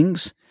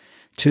things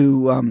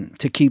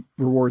to keep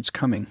rewards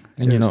coming.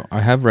 And I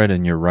have read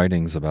in your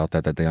writings about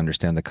that they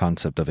understand the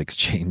concept of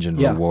exchange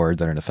and reward,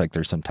 that in effect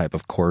there's some type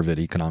of corvid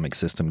economic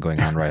system going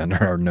on right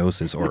under our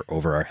noses or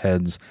over our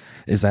heads.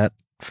 Is that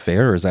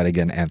fair, or is that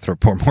again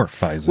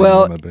anthropomorphizing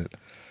them a bit?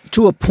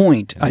 To a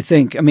point, I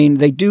think. I mean,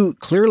 they do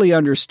clearly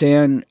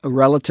understand a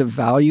relative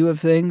value of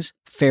things,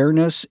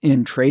 fairness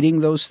in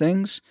trading those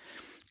things,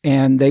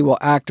 and they will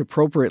act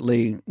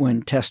appropriately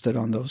when tested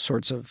on those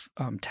sorts of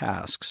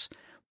tasks.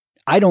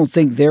 I don't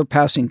think they're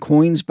passing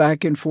coins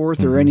back and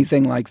forth or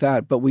anything like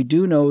that, but we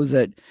do know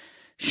that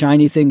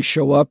shiny things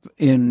show up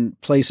in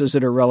places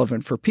that are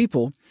relevant for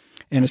people,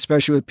 and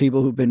especially with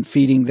people who've been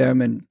feeding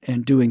them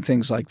and doing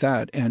things like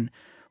that. And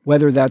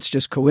whether that's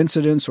just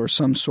coincidence or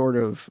some sort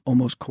of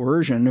almost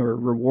coercion or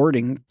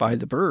rewarding by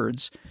the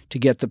birds to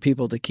get the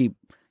people to keep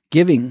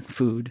giving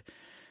food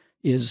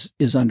is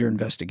under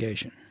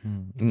investigation.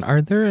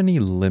 Are there any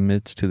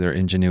limits to their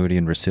ingenuity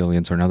and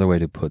resilience? Or another way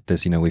to put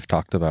this, we've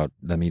talked about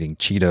them eating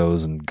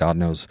Cheetos and God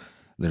knows,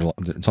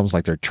 it's almost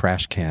like they're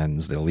trash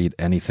cans. They'll eat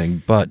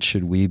anything. But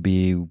should we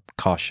be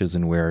cautious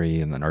and wary?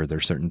 And then are there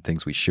certain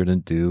things we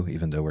shouldn't do,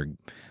 even though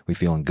we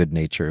feel in good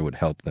nature it would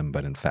help them,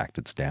 but in fact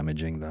it's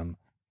damaging them?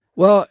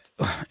 Well,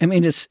 I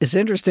mean, it's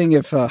interesting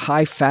if a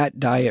high-fat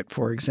diet,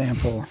 for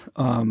example,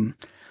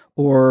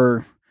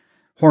 or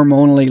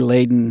hormonally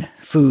laden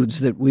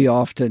foods that we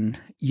often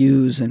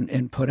use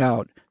and put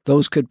out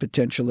those could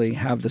potentially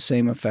have the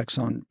same effects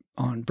on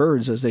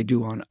birds as they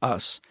do on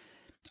us.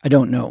 I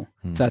don't know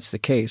if that's the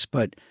case,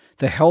 but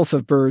the health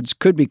of birds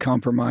could be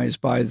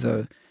compromised by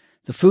the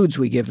foods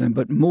we give them,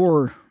 but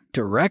more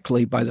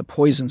directly by the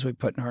poisons we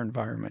put in our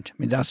environment. I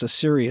mean, that's a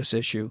serious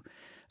issue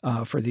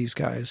for these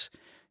guys.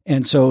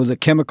 And so the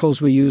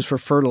chemicals we use for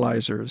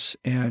fertilizers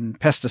and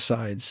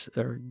pesticides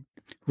or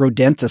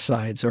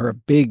rodenticides are a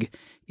big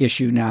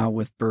issue now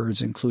with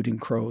birds, including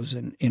crows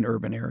in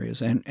urban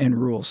areas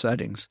and rural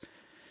settings.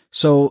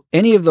 So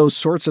any of those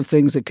sorts of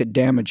things that could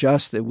damage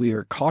us that we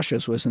are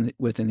cautious within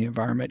the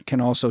environment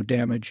can also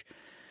damage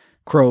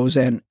crows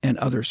and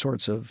other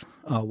sorts of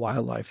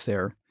wildlife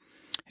there.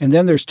 And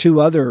then there's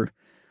two other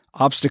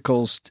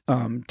obstacles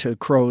to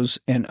crows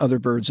and other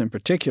birds in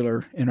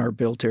particular in our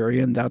built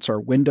area, and that's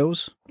our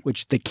windows,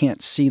 which they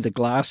can't see the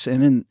glass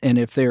in. And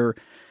if they're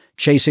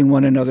chasing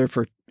one another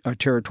for a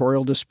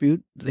territorial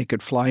dispute, they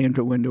could fly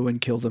into a window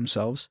and kill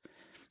themselves.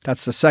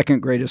 That's the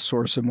second greatest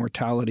source of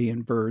mortality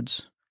in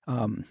birds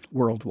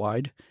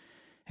worldwide.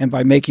 And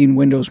by making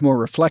windows more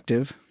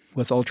reflective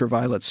with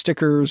ultraviolet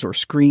stickers or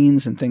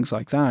screens and things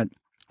like that,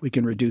 we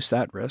can reduce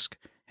that risk,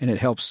 and it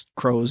helps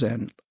crows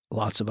and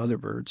lots of other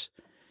birds.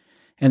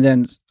 And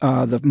then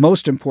the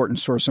most important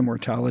source of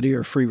mortality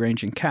are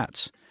free-ranging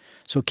cats.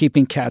 So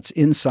keeping cats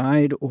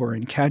inside or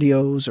in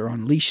catios or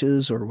on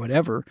leashes or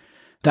whatever,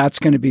 that's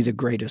going to be the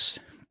greatest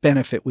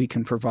benefit we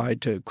can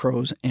provide to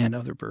crows and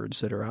other birds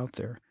that are out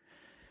there.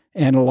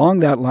 And along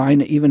that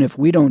line, even if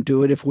we don't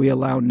do it, if we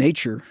allow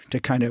nature to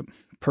kind of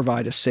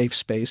provide a safe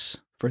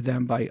space for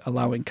them by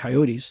allowing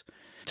coyotes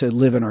to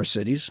live in our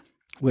cities,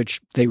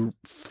 which they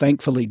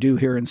thankfully do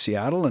here in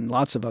Seattle and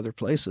lots of other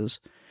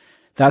places,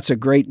 that's a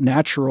great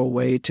natural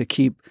way to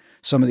keep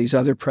some of these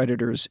other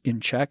predators in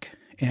check,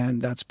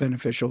 and that's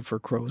beneficial for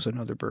crows and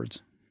other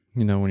birds.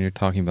 You know, when you're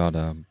talking about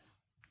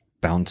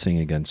bouncing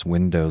against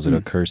windows, it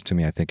occurs to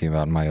me, I'm thinking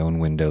about my own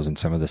windows and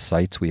some of the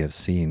sights we have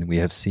seen. We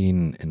have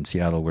seen in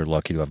Seattle, we're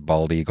lucky to have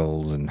bald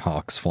eagles and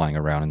hawks flying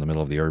around in the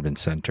middle of the urban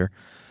center.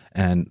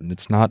 And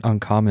it's not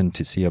uncommon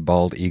to see a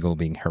bald eagle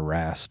being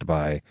harassed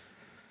by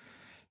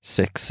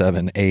 6,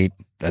 7, 8,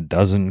 a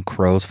dozen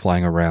crows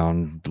flying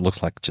around. It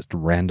looks like just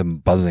random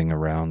buzzing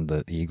around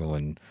the eagle,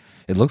 and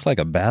it looks like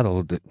a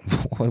battle.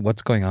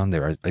 What's going on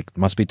there? It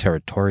must be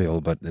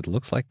territorial, but it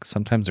looks like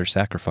sometimes they're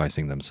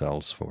sacrificing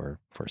themselves for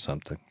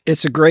something.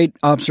 It's a great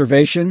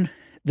observation.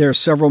 There are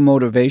several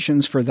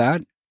motivations for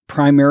that.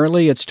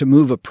 Primarily, it's to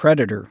move a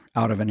predator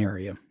out of an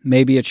area.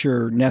 Maybe it's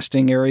your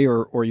nesting area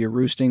or your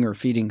roosting or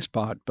feeding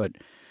spot, but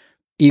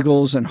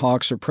eagles and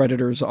hawks are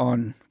predators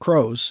on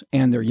crows,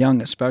 and their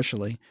young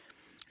especially.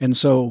 And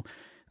so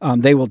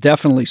they will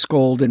definitely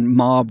scold and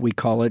mob, we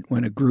call it,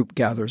 when a group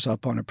gathers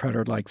up on a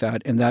predator like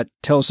that. And that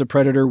tells the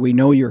predator, we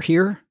know you're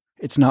here.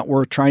 It's not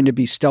worth trying to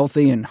be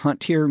stealthy and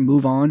hunt here,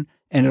 move on.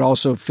 And it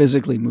also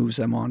physically moves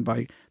them on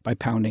by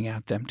pounding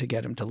at them to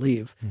get them to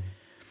leave. Mm-hmm.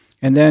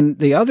 And then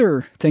the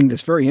other thing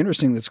that's very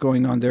interesting that's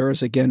going on there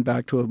is, again,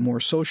 back to a more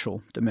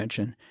social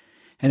dimension.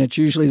 And it's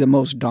usually the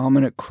most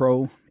dominant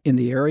crow in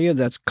the area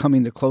that's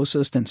coming the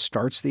closest and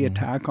starts the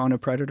attack on a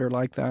predator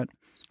like that.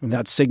 And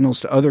that signals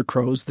to other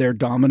crows they're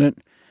dominant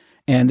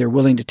and they're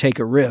willing to take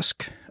a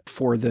risk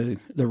for the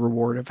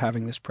reward of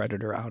having this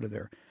predator out of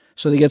there.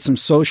 So they get some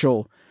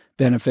social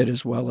benefit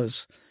as well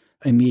as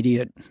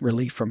immediate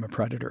relief from a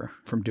predator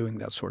from doing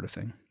that sort of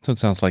thing. So it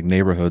sounds like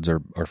neighborhoods or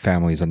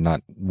families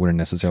that wouldn't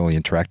necessarily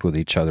interact with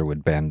each other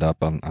would band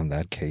up on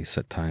that case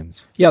at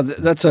times. Yeah,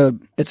 it's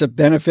a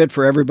benefit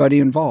for everybody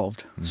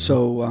involved. Mm-hmm.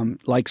 So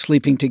like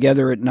sleeping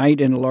together at night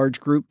in a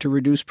large group to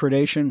reduce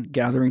predation,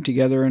 gathering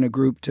together in a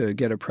group to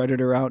get a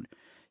predator out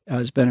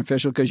is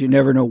beneficial because you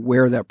never know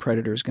where that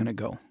predator is going to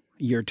go,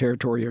 your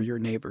territory or your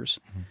neighbors.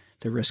 Mm-hmm.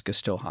 The risk is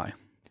still high.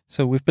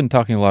 So we've been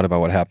talking a lot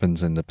about what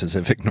happens in the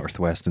Pacific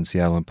Northwest and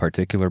Seattle in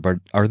particular, but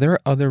are there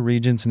other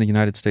regions in the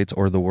United States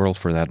or the world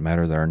for that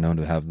matter that are known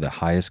to have the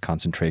highest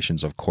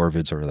concentrations of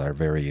corvids or that are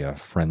very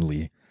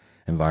friendly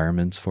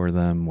environments for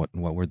them? What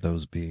would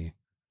those be?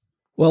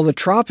 Well, the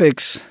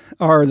tropics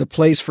are the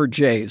place for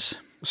jays.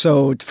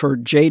 So for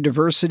jay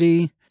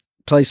diversity,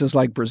 places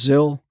like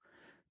Brazil,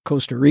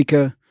 Costa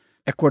Rica,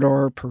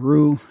 Ecuador,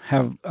 Peru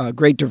have a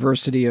great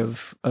diversity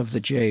of the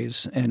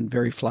jays and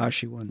very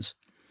flashy ones.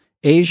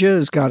 Asia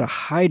has got a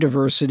high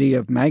diversity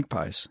of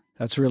magpies.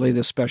 That's really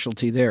the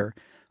specialty there.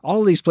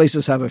 All of these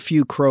places have a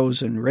few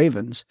crows and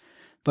ravens,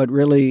 but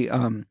really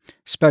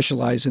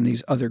specialize in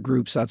these other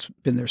groups. That's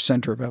been their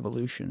center of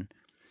evolution.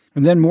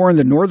 And then more in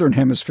the northern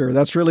hemisphere,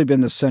 that's really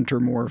been the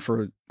center more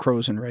for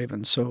crows and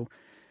ravens. So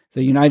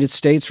the United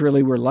States,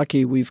 really, we're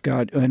lucky. We've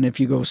got, and if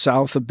you go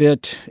south a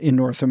bit in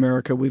North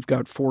America, we've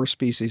got 4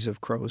 species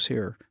of crows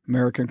here.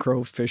 American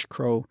crow, fish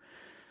crow,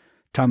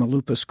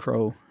 Tamaulipas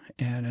crow,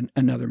 and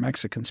another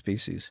Mexican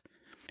species.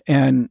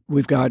 And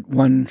we've got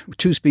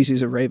 2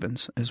 species of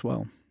ravens as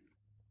well.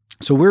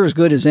 So we're as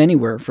good as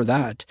anywhere for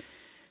that.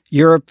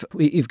 Europe,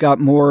 you've got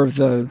more of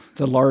the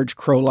large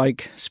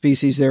crow-like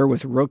species there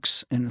with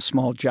rooks and a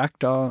small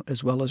jackdaw,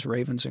 as well as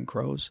ravens and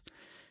crows.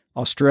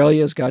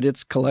 Australia's got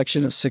its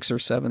collection of 6 or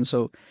 7.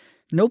 So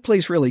no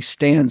place really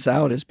stands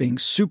out as being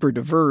super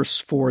diverse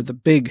for the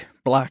big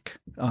black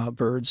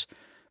birds,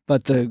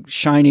 but the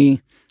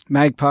shiny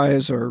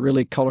magpies or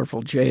really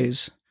colorful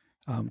jays,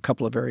 a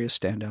couple of areas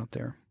stand out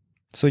there.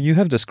 So you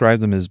have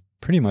described them as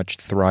pretty much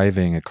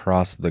thriving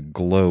across the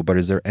globe, but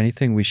is there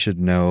anything we should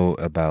know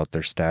about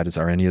their status?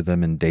 Are any of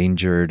them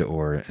endangered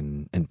or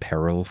in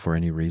peril for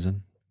any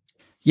reason?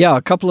 Yeah,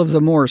 a couple of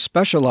the more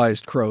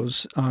specialized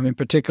crows, in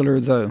particular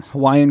the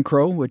Hawaiian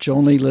crow, which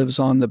only lives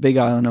on the Big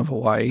Island of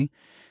Hawaii,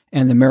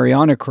 and the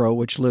Mariana crow,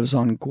 which lives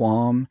on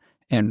Guam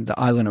and the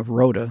island of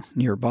Rota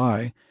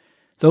nearby.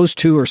 Those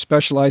two are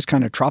specialized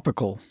kind of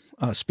tropical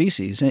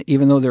species.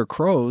 Even though they're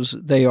crows,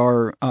 they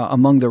are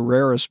among the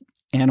rarest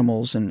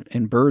animals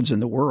and birds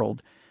in the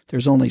world.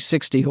 There's only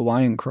 60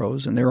 Hawaiian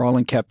crows, and they're all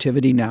in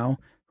captivity now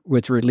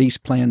with release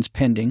plans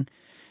pending.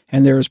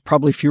 And there's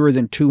probably fewer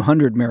than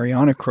 200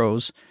 Mariana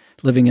crows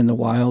living in the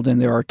wild,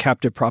 and there are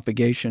captive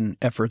propagation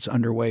efforts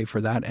underway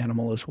for that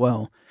animal as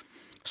well.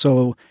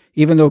 So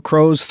even though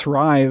crows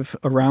thrive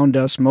around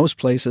us most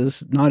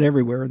places, not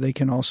everywhere, they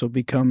can also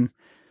become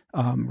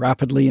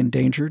rapidly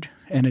endangered.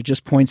 And it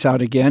just points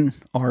out again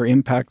our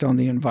impact on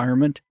the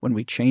environment when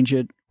we change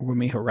it, when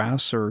we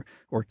harass or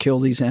kill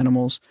these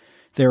animals.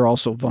 They're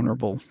also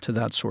vulnerable to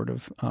that sort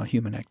of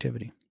human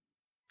activity.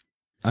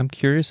 I'm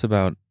curious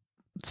about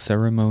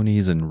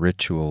ceremonies and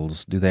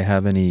rituals. Do they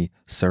have any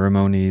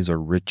ceremonies or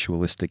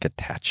ritualistic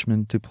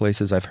attachment to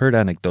places? I've heard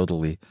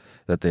anecdotally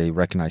that they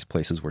recognize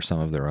places where some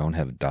of their own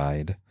have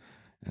died.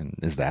 And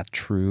is that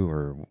true,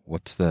 or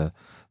what's the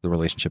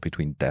relationship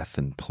between death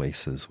and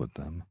places with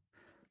them?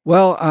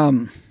 Well,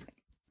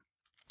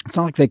 it's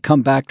not like they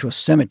come back to a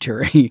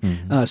cemetery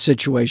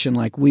situation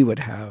like we would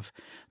have.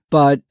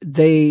 But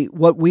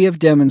what we have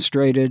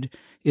demonstrated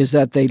is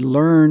that they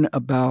learn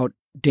about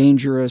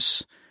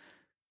dangerous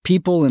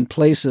people and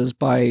places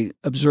by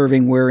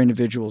observing where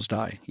individuals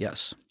die,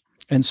 yes.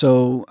 And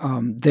so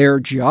their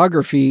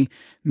geography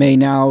may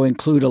now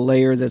include a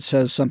layer that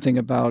says something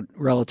about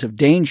relative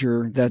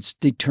danger that's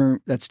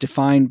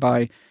defined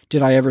by,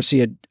 did I ever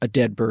see a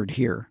dead bird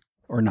here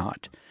or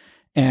not?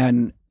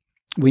 And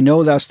we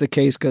know that's the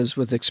case because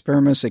with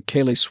experiments that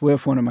Kaylee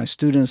Swift, one of my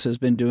students, has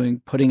been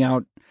doing, putting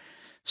out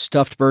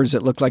stuffed birds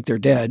that look like they're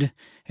dead,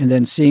 and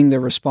then seeing the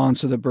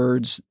response of the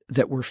birds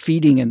that were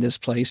feeding in this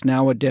place.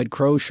 Now a dead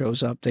crow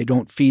shows up. They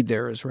don't feed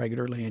there as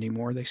regularly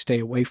anymore. They stay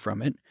away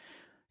from it.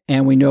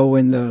 And we know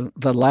in the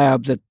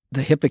lab that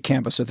the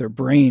hippocampus of their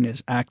brain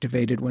is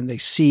activated when they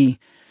see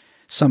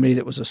somebody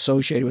that was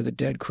associated with a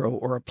dead crow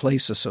or a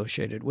place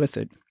associated with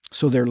it.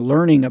 So they're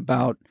learning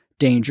about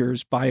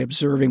dangers by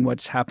observing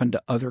what's happened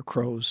to other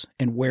crows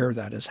and where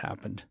that has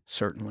happened,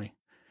 certainly.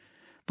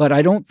 But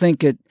I don't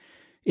think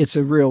it's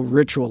a real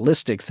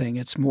ritualistic thing.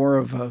 It's more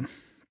of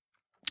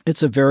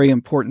it's a very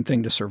important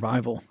thing to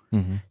survival.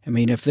 Mm-hmm. I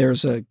mean, if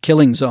there's a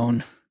killing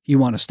zone, you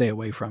want to stay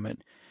away from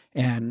it.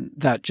 And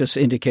that just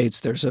indicates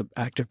there's an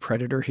active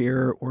predator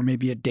here, or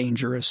maybe a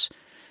dangerous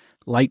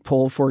light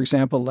pole, for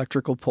example,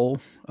 electrical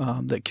pole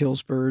that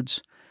kills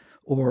birds,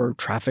 or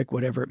traffic,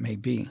 whatever it may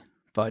be.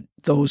 But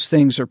those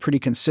things are pretty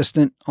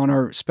consistent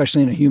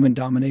especially in a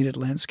human-dominated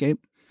landscape.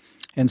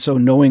 And so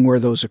knowing where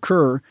those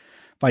occur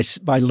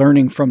by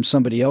learning from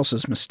somebody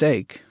else's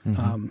mistake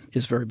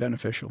is very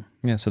beneficial.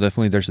 Yeah, so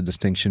definitely there's a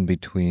distinction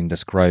between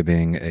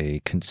describing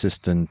a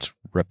consistent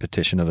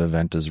repetition of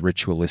event as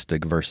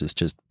ritualistic versus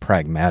just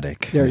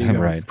pragmatic. There you go,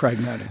 right?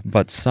 Pragmatic.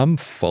 But some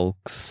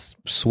folks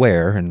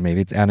swear, and maybe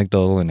it's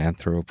anecdotal and how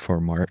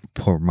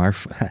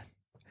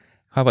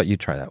about you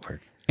try that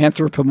word?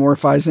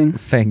 Anthropomorphizing.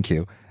 Thank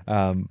you.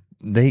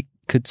 They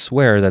could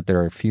swear that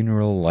there are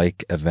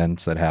funeral-like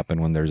events that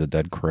happen when there's a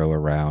dead crow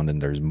around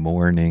and there's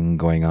mourning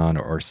going on,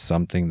 or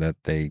something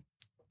that they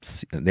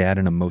add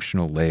an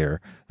emotional layer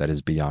that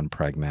is beyond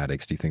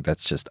pragmatics. Do you think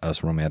that's just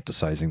us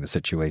romanticizing the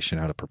situation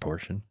out of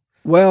proportion?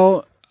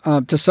 Well,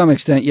 to some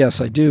extent,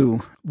 yes, I do.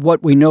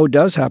 What we know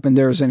does happen,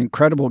 there's an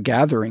incredible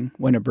gathering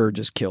when a bird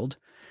is killed.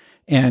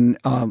 And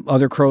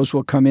other crows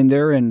will come in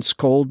there and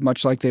scold,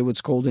 much like they would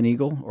scold an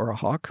eagle or a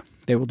hawk.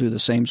 They will do the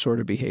same sort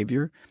of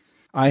behavior.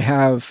 I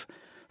have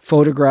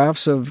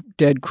photographs of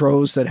dead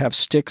crows that have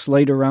sticks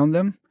laid around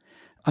them.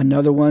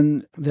 Another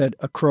one that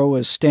a crow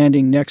is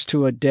standing next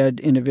to a dead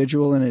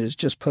individual and it has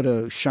just put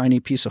a shiny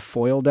piece of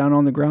foil down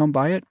on the ground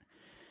by it.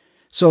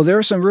 So there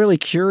are some really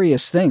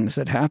curious things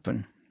that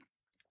happen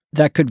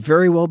that could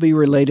very well be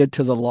related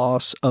to the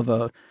loss of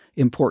an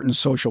important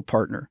social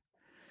partner.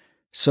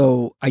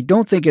 So I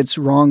don't think it's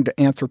wrong to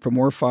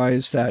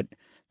anthropomorphize that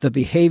the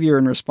behavior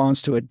in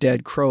response to a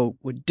dead crow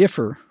would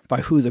differ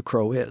by who the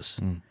crow is.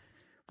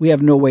 We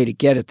have no way to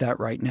get at that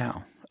right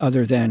now,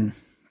 other than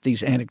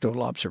these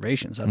anecdotal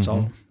observations. That's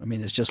all. I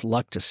mean, it's just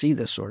luck to see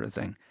this sort of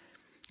thing.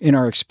 In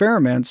our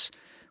experiments,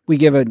 we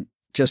give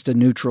just a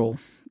neutral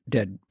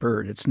dead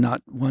bird. It's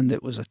not one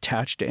that was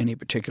attached to any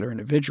particular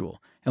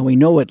individual. And we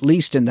know, at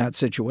least in that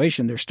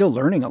situation, they're still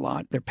learning a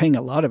lot. They're paying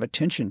a lot of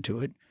attention to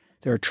it.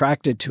 They're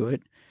attracted to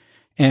it.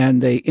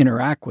 And they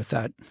interact with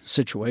that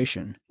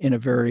situation in a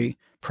very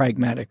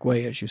pragmatic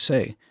way, as you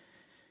say.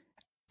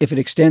 If it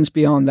extends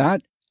beyond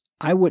that,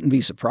 I wouldn't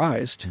be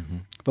surprised,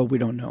 but we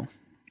don't know.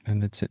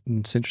 And it's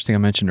interesting. I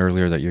mentioned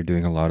earlier that you're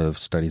doing a lot of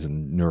studies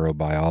in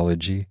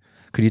neurobiology.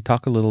 Could you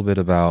talk a little bit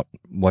about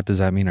what does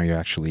that mean? Are you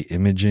actually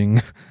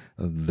imaging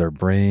their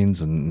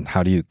brains, and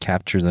how do you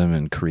capture them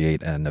and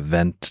create an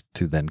event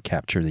to then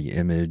capture the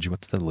image?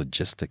 What's the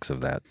logistics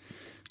of that?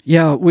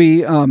 Yeah,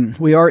 we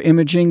are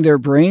imaging their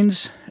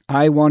brains.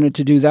 I wanted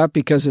to do that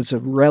because it's a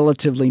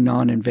relatively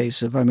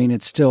non-invasive. I mean,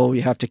 it's still,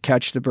 you have to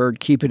catch the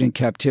bird, keep it in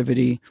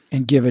captivity,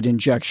 and give it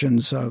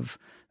injections of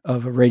a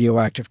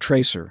radioactive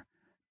tracer.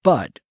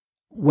 But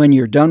when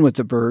you're done with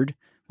the bird,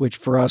 which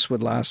for us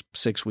would last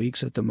 6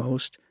 weeks at the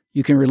most,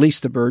 you can release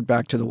the bird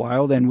back to the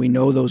wild, and we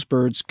know those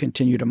birds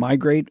continue to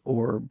migrate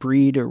or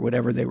breed or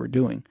whatever they were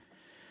doing.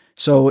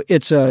 So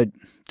it's a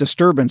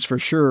disturbance for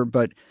sure,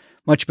 but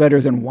much better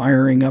than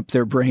wiring up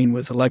their brain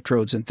with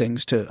electrodes and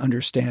things to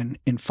understand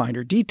in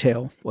finer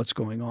detail what's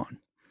going on.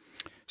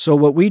 So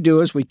what we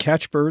do is we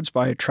catch birds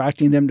by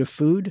attracting them to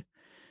food.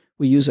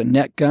 We use a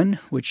net gun,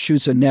 which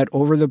shoots a net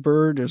over the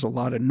bird. There's a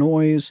lot of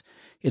noise.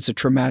 It's a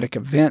traumatic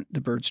event.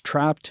 The bird's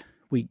trapped.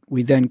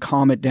 We then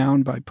calm it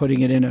down by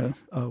putting it in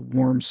a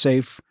warm,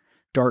 safe,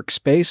 dark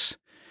space,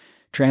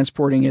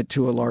 transporting it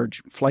to a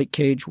large flight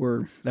cage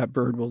where that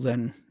bird will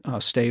then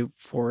stay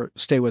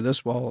with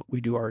us while we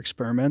do our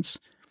experiments.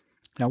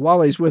 Now,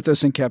 while he's with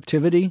us in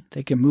captivity,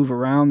 they can move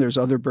around. There's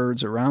other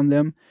birds around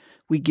them.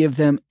 We give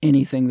them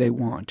anything they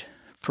want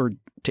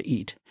to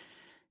eat.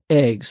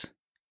 Eggs,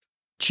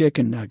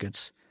 chicken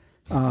nuggets,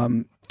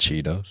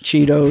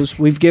 Cheetos.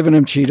 We've given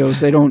them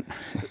Cheetos. They don't.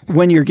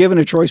 When you're given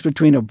a choice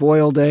between a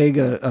boiled egg,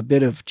 a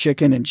bit of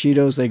chicken, and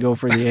Cheetos, they go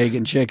for the egg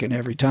and chicken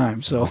every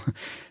time. So,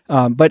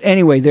 but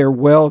anyway, they're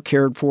well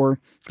cared for.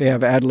 They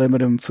have ad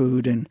libitum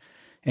food and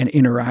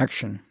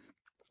interaction.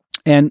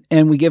 And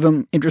we give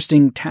them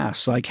interesting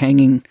tasks like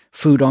hanging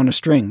food on a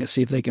string to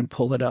see if they can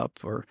pull it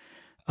up, or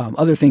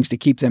other things to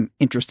keep them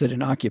interested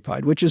and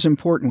occupied, which is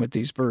important with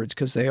these birds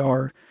because they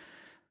are,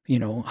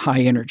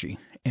 high energy,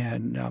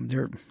 and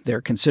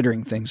they're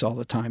considering things all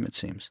the time, it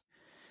seems.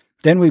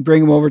 Then we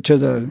bring them over to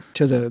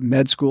the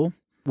med school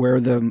where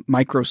the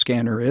micro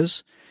scanner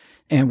is,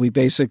 and we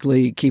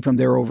basically keep them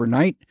there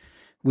overnight.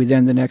 We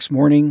then the next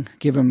morning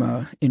give them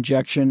an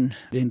injection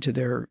into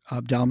their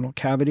abdominal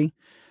cavity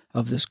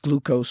of this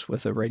glucose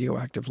with a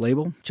radioactive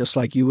label, just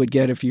like you would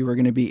get if you were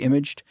going to be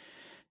imaged.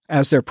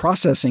 As they're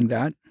processing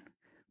that,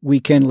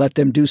 we can let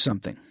them do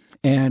something.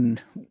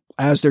 And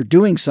as they're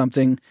doing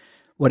something,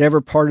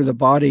 whatever part of the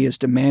body is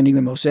demanding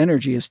the most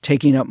energy is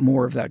taking up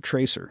more of that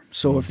tracer.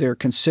 So if they're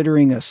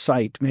considering a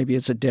site, maybe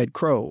it's a dead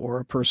crow or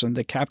a person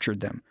that captured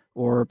them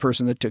or a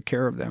person that took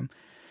care of them,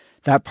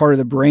 that part of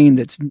the brain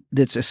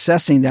that's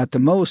assessing that the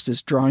most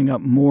is drawing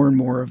up more and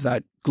more of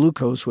that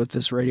glucose with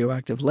this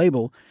radioactive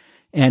label,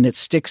 and it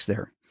sticks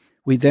there.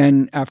 We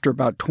then, after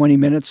about 20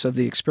 minutes of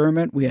the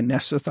experiment, we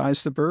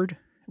anesthetize the bird.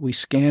 We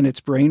scan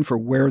its brain for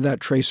where that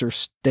tracer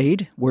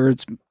stayed, where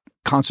it's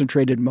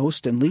concentrated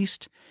most and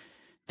least.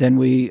 Then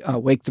we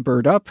wake the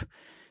bird up.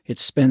 It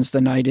spends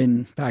the night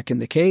back in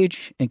the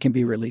cage and can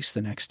be released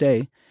the next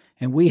day.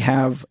 And we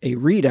have a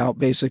readout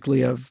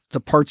basically of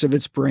the parts of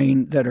its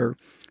brain that are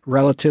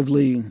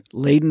relatively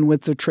laden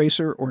with the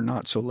tracer or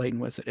not so laden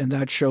with it. And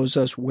that shows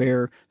us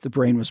where the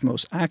brain was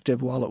most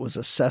active while it was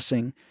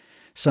assessing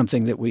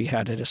something that we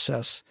had it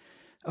assess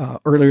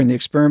earlier in the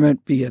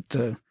experiment, be it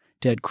the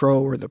dead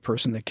crow or the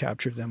person that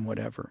captured them,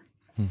 whatever.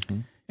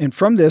 Mm-hmm. And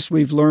from this,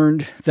 we've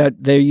learned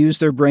that they use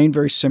their brain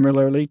very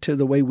similarly to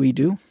the way we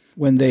do.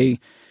 When they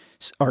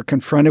are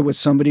confronted with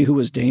somebody who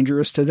is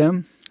dangerous to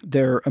them,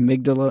 their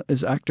amygdala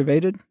is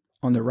activated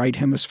on the right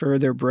hemisphere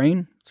of their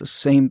brain. It's the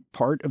same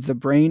part of the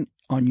brain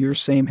on your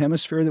same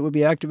hemisphere that would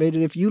be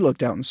activated if you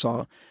looked out and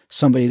saw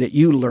somebody that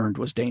you learned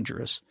was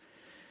dangerous.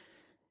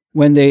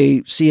 When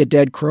they see a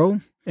dead crow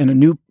and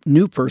a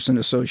new person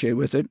associated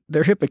with it,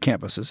 their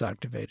hippocampus is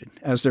activated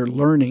as they're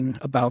learning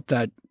about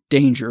that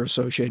danger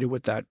associated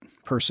with that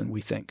person,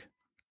 we think.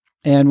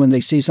 And when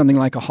they see something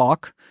like a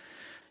hawk,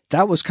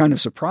 that was kind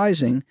of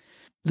surprising.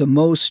 The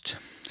most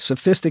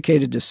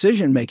sophisticated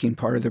decision-making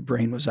part of the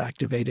brain was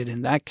activated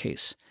in that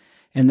case.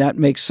 And that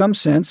makes some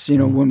sense,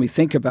 when we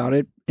think about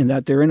it, in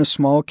that they're in a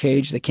small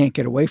cage, they can't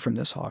get away from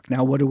this hawk.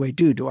 Now, what do I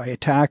do? Do I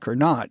attack or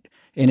not?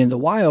 And in the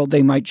wild,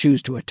 they might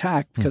choose to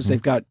attack because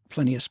they've got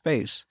plenty of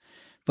space.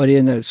 But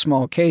in a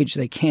small cage,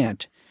 they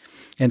can't.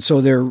 And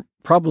so they're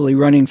probably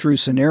running through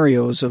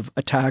scenarios of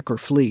attack or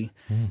flee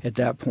at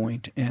that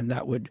point, and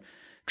that would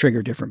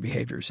trigger different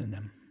behaviors in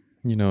them.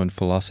 In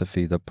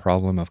philosophy, the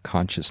problem of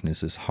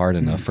consciousness is hard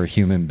enough for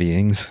human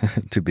beings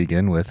to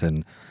begin with,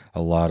 and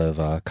a lot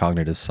of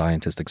cognitive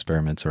scientist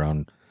experiments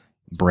around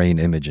brain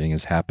imaging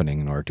is happening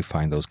in order to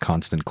find those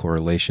constant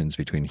correlations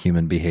between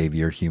human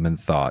behavior, human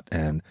thought,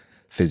 and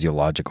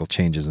physiological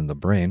changes in the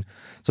brain.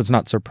 So it's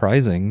not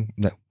surprising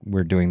that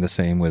we're doing the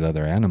same with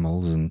other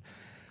animals, and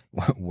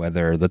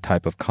whether the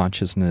type of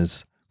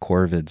consciousness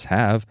corvids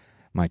have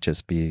might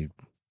just be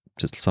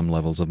just some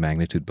levels of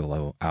magnitude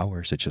below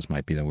ours. It just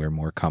might be that we're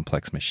more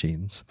complex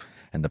machines.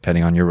 And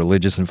depending on your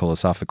religious and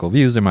philosophical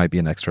views, there might be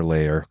an extra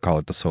layer, call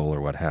it the soul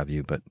or what have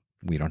you. But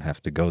we don't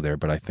have to go there,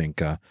 but I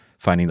think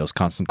finding those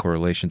constant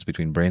correlations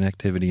between brain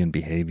activity and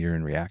behavior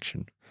and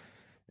reaction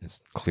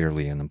is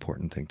clearly an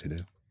important thing to do.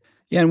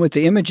 Yeah, and with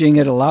the imaging,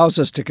 it allows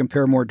us to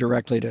compare more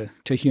directly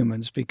to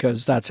humans,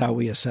 because that's how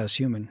we assess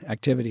human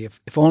activity.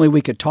 If only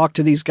we could talk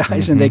to these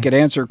guys and they could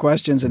answer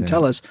questions and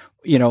tell us,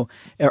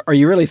 are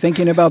you really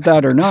thinking about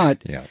that or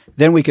not?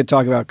 Then we could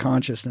talk about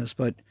consciousness.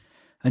 But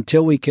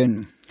until we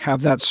can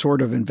have that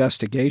sort of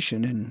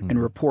investigation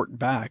and report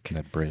back.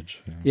 That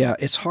bridge. Yeah,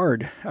 it's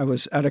hard. I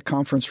was at a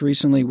conference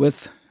recently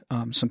with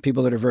some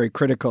people that are very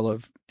critical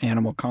of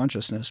animal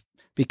consciousness,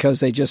 because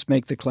they just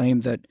make the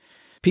claim that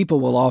people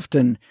will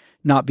often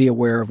not be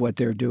aware of what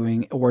they're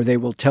doing, or they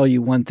will tell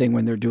you one thing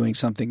when they're doing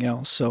something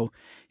else. So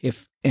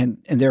and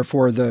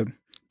therefore the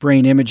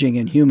brain imaging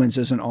in humans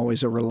isn't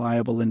always a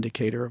reliable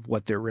indicator of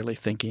what they're really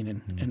thinking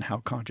and how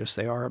conscious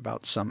they are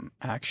about some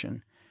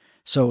action.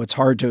 So it's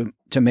hard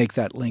to make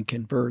that link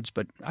in birds,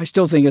 but I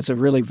still think it's a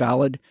really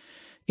valid,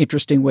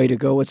 interesting way to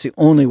go. It's the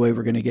only way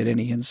we're going to get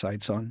any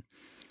insights on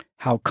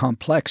how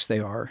complex they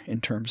are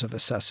in terms of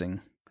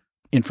assessing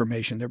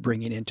information they're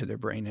bringing into their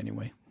brain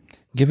anyway.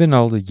 Given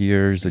all the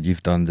years that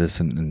you've done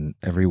this and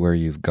everywhere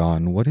you've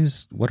gone, what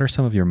are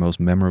some of your most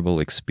memorable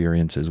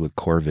experiences with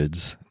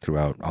corvids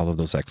throughout all of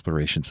those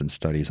explorations and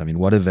studies? I mean,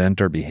 what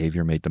event or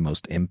behavior made the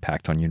most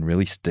impact on you and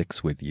really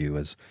sticks with you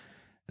as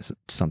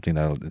something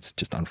that's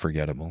just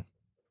unforgettable?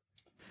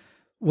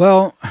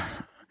 Well,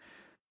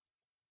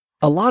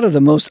 a lot of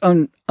the most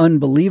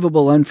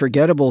unbelievable,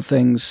 unforgettable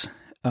things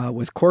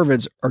with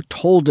corvids are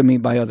told to me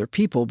by other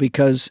people,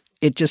 because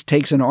it just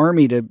takes an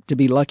army to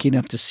be lucky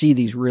enough to see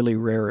these really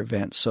rare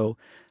events. So,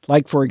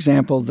 like, for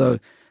example,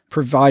 the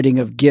providing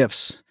of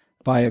gifts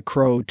by a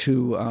crow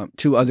to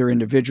other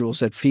individuals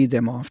that feed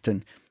them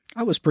often.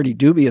 I was pretty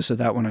dubious of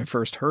that when I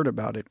first heard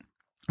about it.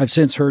 I've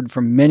since heard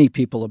from many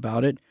people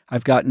about it.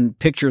 I've gotten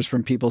pictures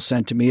from people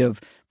sent to me of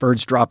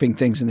birds dropping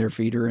things in their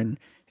feeder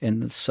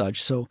and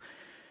such. So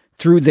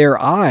through their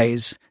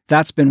eyes,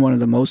 that's been one of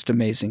the most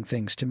amazing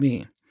things to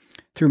me.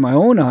 Through my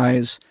own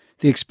eyes,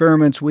 the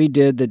experiments we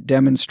did that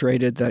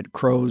demonstrated that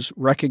crows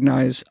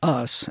recognize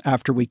us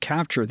after we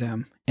capture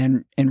them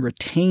and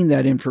retain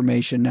that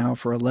information now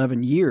for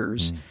 11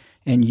 years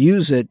and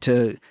use it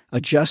to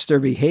adjust their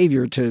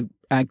behavior to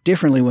act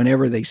differently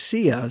whenever they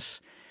see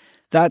us,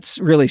 that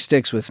really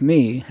sticks with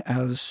me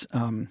as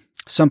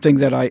something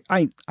that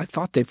I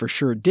thought they for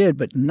sure did,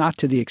 but not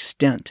to the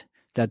extent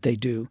that they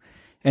do.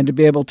 And to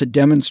be able to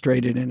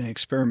demonstrate it in an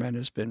experiment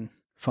has been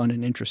fun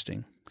and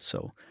interesting.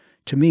 So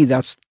to me,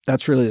 that's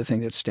really the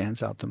thing that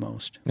stands out the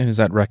most. And is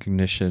that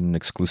recognition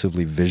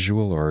exclusively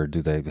visual, or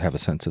do they have a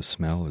sense of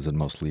smell? Is it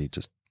mostly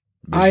just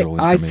visual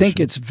information? I think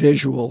it's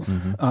visual.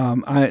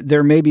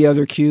 There may be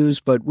other cues,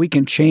 but we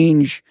can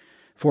change.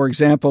 For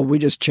example, we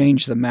just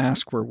change the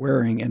mask we're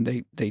wearing and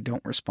they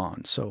don't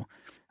respond. So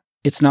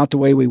it's not the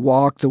way we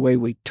walk, the way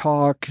we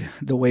talk,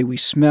 the way we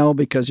smell,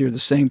 because you're the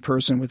same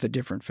person with a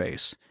different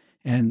face.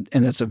 And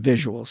that's a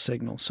visual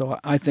signal. So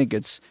I think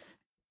it's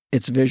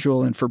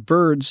visual. And for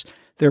birds,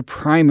 their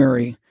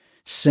primary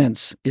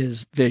sense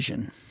is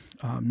vision,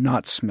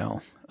 not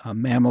smell.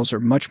 Mammals are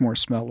much more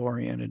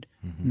smell-oriented,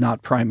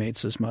 not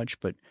primates as much,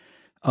 but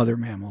other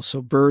mammals.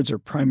 So birds are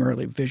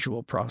primarily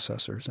visual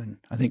processors, and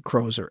I think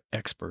crows are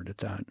expert at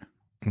that.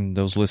 And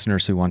those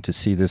listeners who want to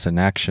see this in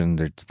action,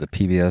 there's the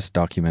PBS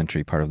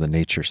documentary, part of the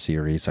Nature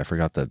series. I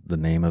forgot the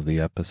name of the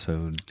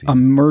episode. A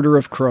Murder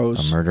of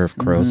Crows. A Murder of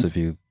Crows. If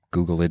you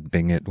Google it,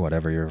 Bing it,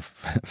 whatever your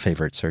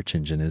favorite search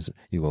engine is,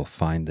 you will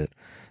find it.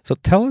 So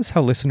tell us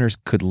how listeners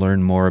could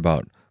learn more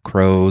about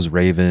crows,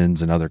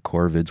 ravens, and other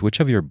corvids.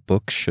 Which of your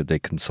books should they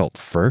consult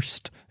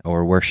first,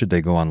 or where should they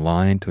go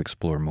online to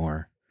explore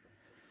more?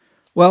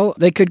 Well,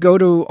 they could go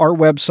to our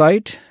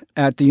website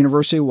at the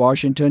University of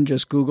Washington.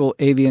 Just Google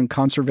Avian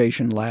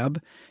Conservation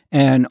Lab.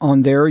 And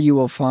on there, you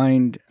will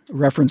find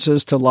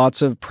references to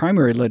lots of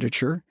primary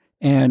literature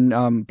and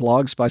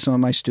blogs by some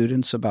of my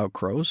students about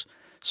crows.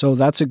 So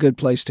that's a good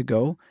place to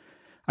go.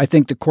 I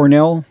think the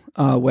Cornell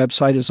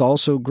website is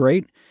also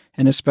great,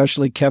 and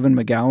especially Kevin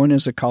McGowan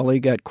is a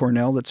colleague at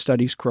Cornell that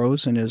studies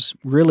crows and has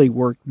really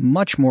worked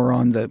much more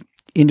on the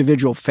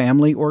individual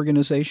family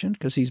organization,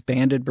 because he's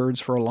banded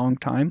birds for a long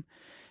time,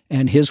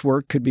 and his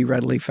work could be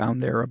readily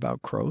found there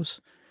about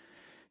crows.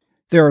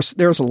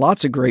 There's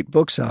lots of great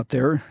books out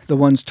there. The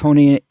ones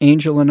Tony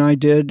Angel and I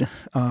did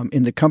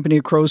in the Company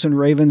of Crows and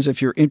Ravens.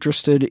 If you're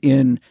interested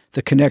in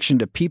the connection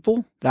to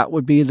people, that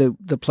would be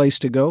the place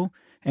to go,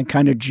 and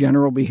kind of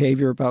general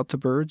behavior about the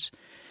birds.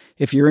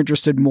 If you're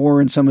interested more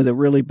in some of the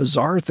really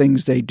bizarre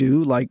things they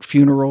do, like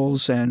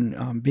funerals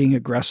and being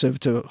aggressive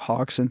to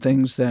hawks and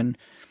things, then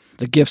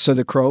The Gifts of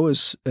the Crow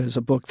is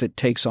a book that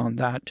takes on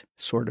that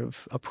sort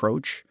of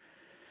approach.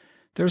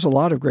 There's a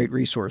lot of great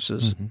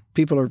resources.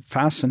 People are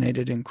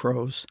fascinated in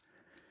crows.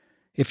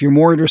 If you're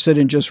more interested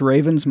in just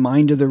ravens,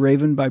 Mind of the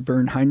Raven by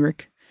Bern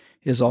Heinrich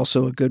is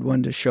also a good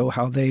one to show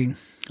how they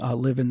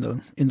live in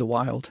the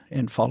wild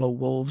and follow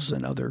wolves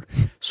and other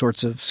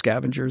sorts of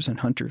scavengers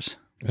and hunters.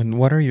 And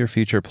what are your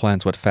future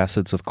plans? What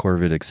facets of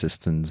corvid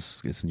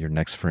existence is your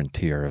next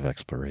frontier of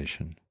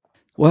exploration?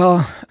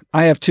 Well,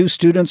 I have 2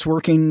 students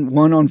working,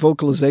 one on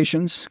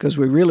vocalizations, because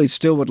we really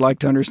still would like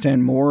to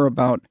understand more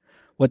about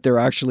what they're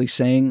actually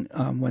saying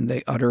when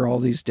they utter all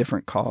these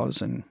different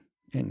caws and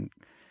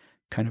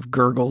kind of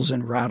gurgles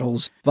and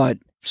rattles.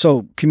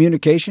 So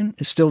communication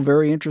is still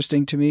very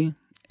interesting to me.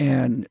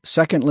 And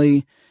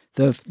secondly,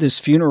 this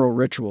funeral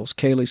rituals.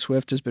 Kaylee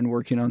Swift has been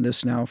working on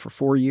this now for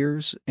 4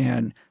 years,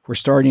 and we're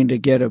starting to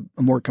get a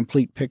more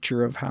complete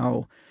picture of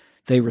how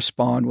they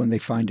respond when they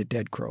find a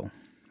dead crow.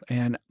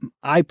 And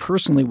I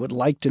personally would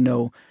like to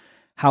know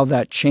how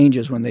that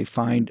changes when they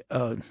find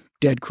a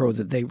dead crow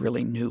that they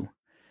really knew.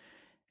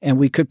 And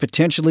we could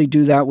potentially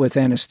do that with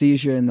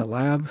anesthesia in the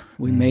lab.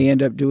 We may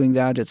end up doing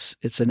that.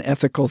 It's an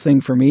ethical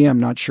thing for me. I'm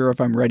not sure if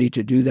I'm ready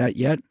to do that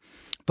yet,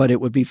 but it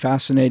would be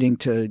fascinating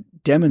to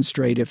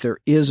demonstrate if there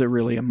is a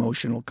really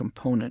emotional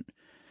component.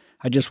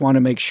 I just want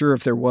to make sure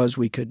if there was,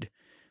 we'd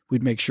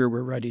make sure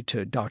we're ready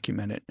to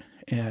document it.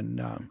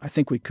 And I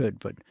think we could,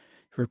 but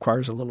it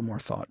requires a little more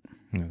thought.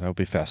 Yeah, that would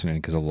be fascinating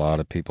because a lot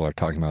of people are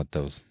talking about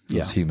those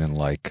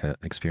human-like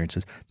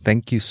experiences.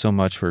 Thank you so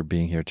much for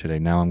being here today.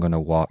 Now I'm going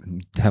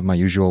to have my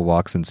usual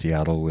walks in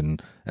Seattle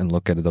and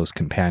look at those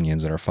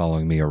companions that are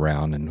following me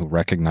around and who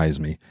recognize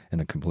me in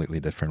a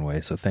completely different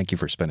way. So thank you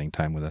for spending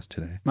time with us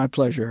today. My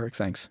pleasure, Eric.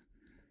 Thanks.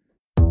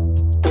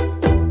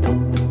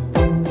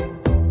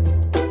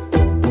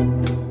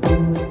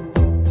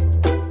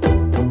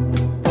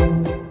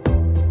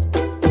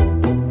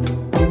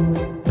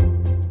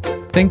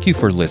 Thank you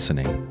for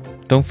listening.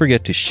 Don't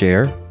forget to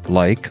share,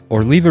 like,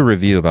 or leave a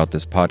review about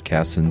this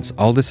podcast, since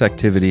all this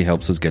activity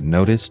helps us get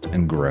noticed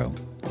and grow.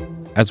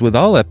 As with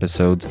all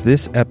episodes,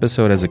 this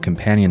episode has a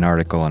companion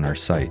article on our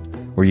site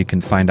where you can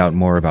find out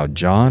more about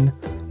John,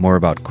 more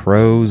about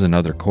crows and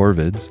other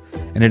corvids,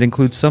 and it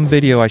includes some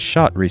video I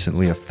shot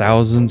recently of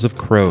thousands of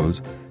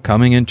crows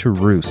coming into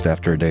roost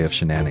after a day of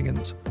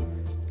shenanigans.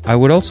 I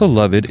would also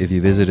love it if you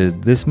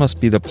visited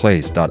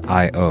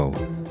thismustbetheplace.io,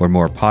 where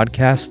more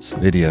podcasts,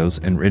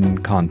 videos, and written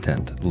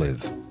content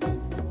live.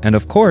 And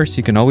of course,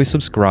 you can always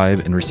subscribe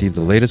and receive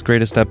the latest,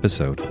 greatest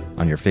episode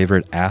on your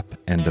favorite app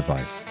and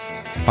device.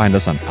 Find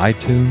us on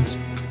iTunes,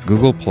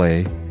 Google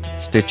Play,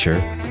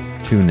 Stitcher,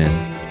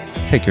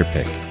 TuneIn, take your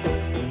pick.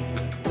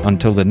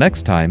 Until the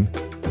next time,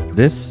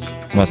 this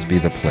must be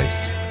the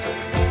place.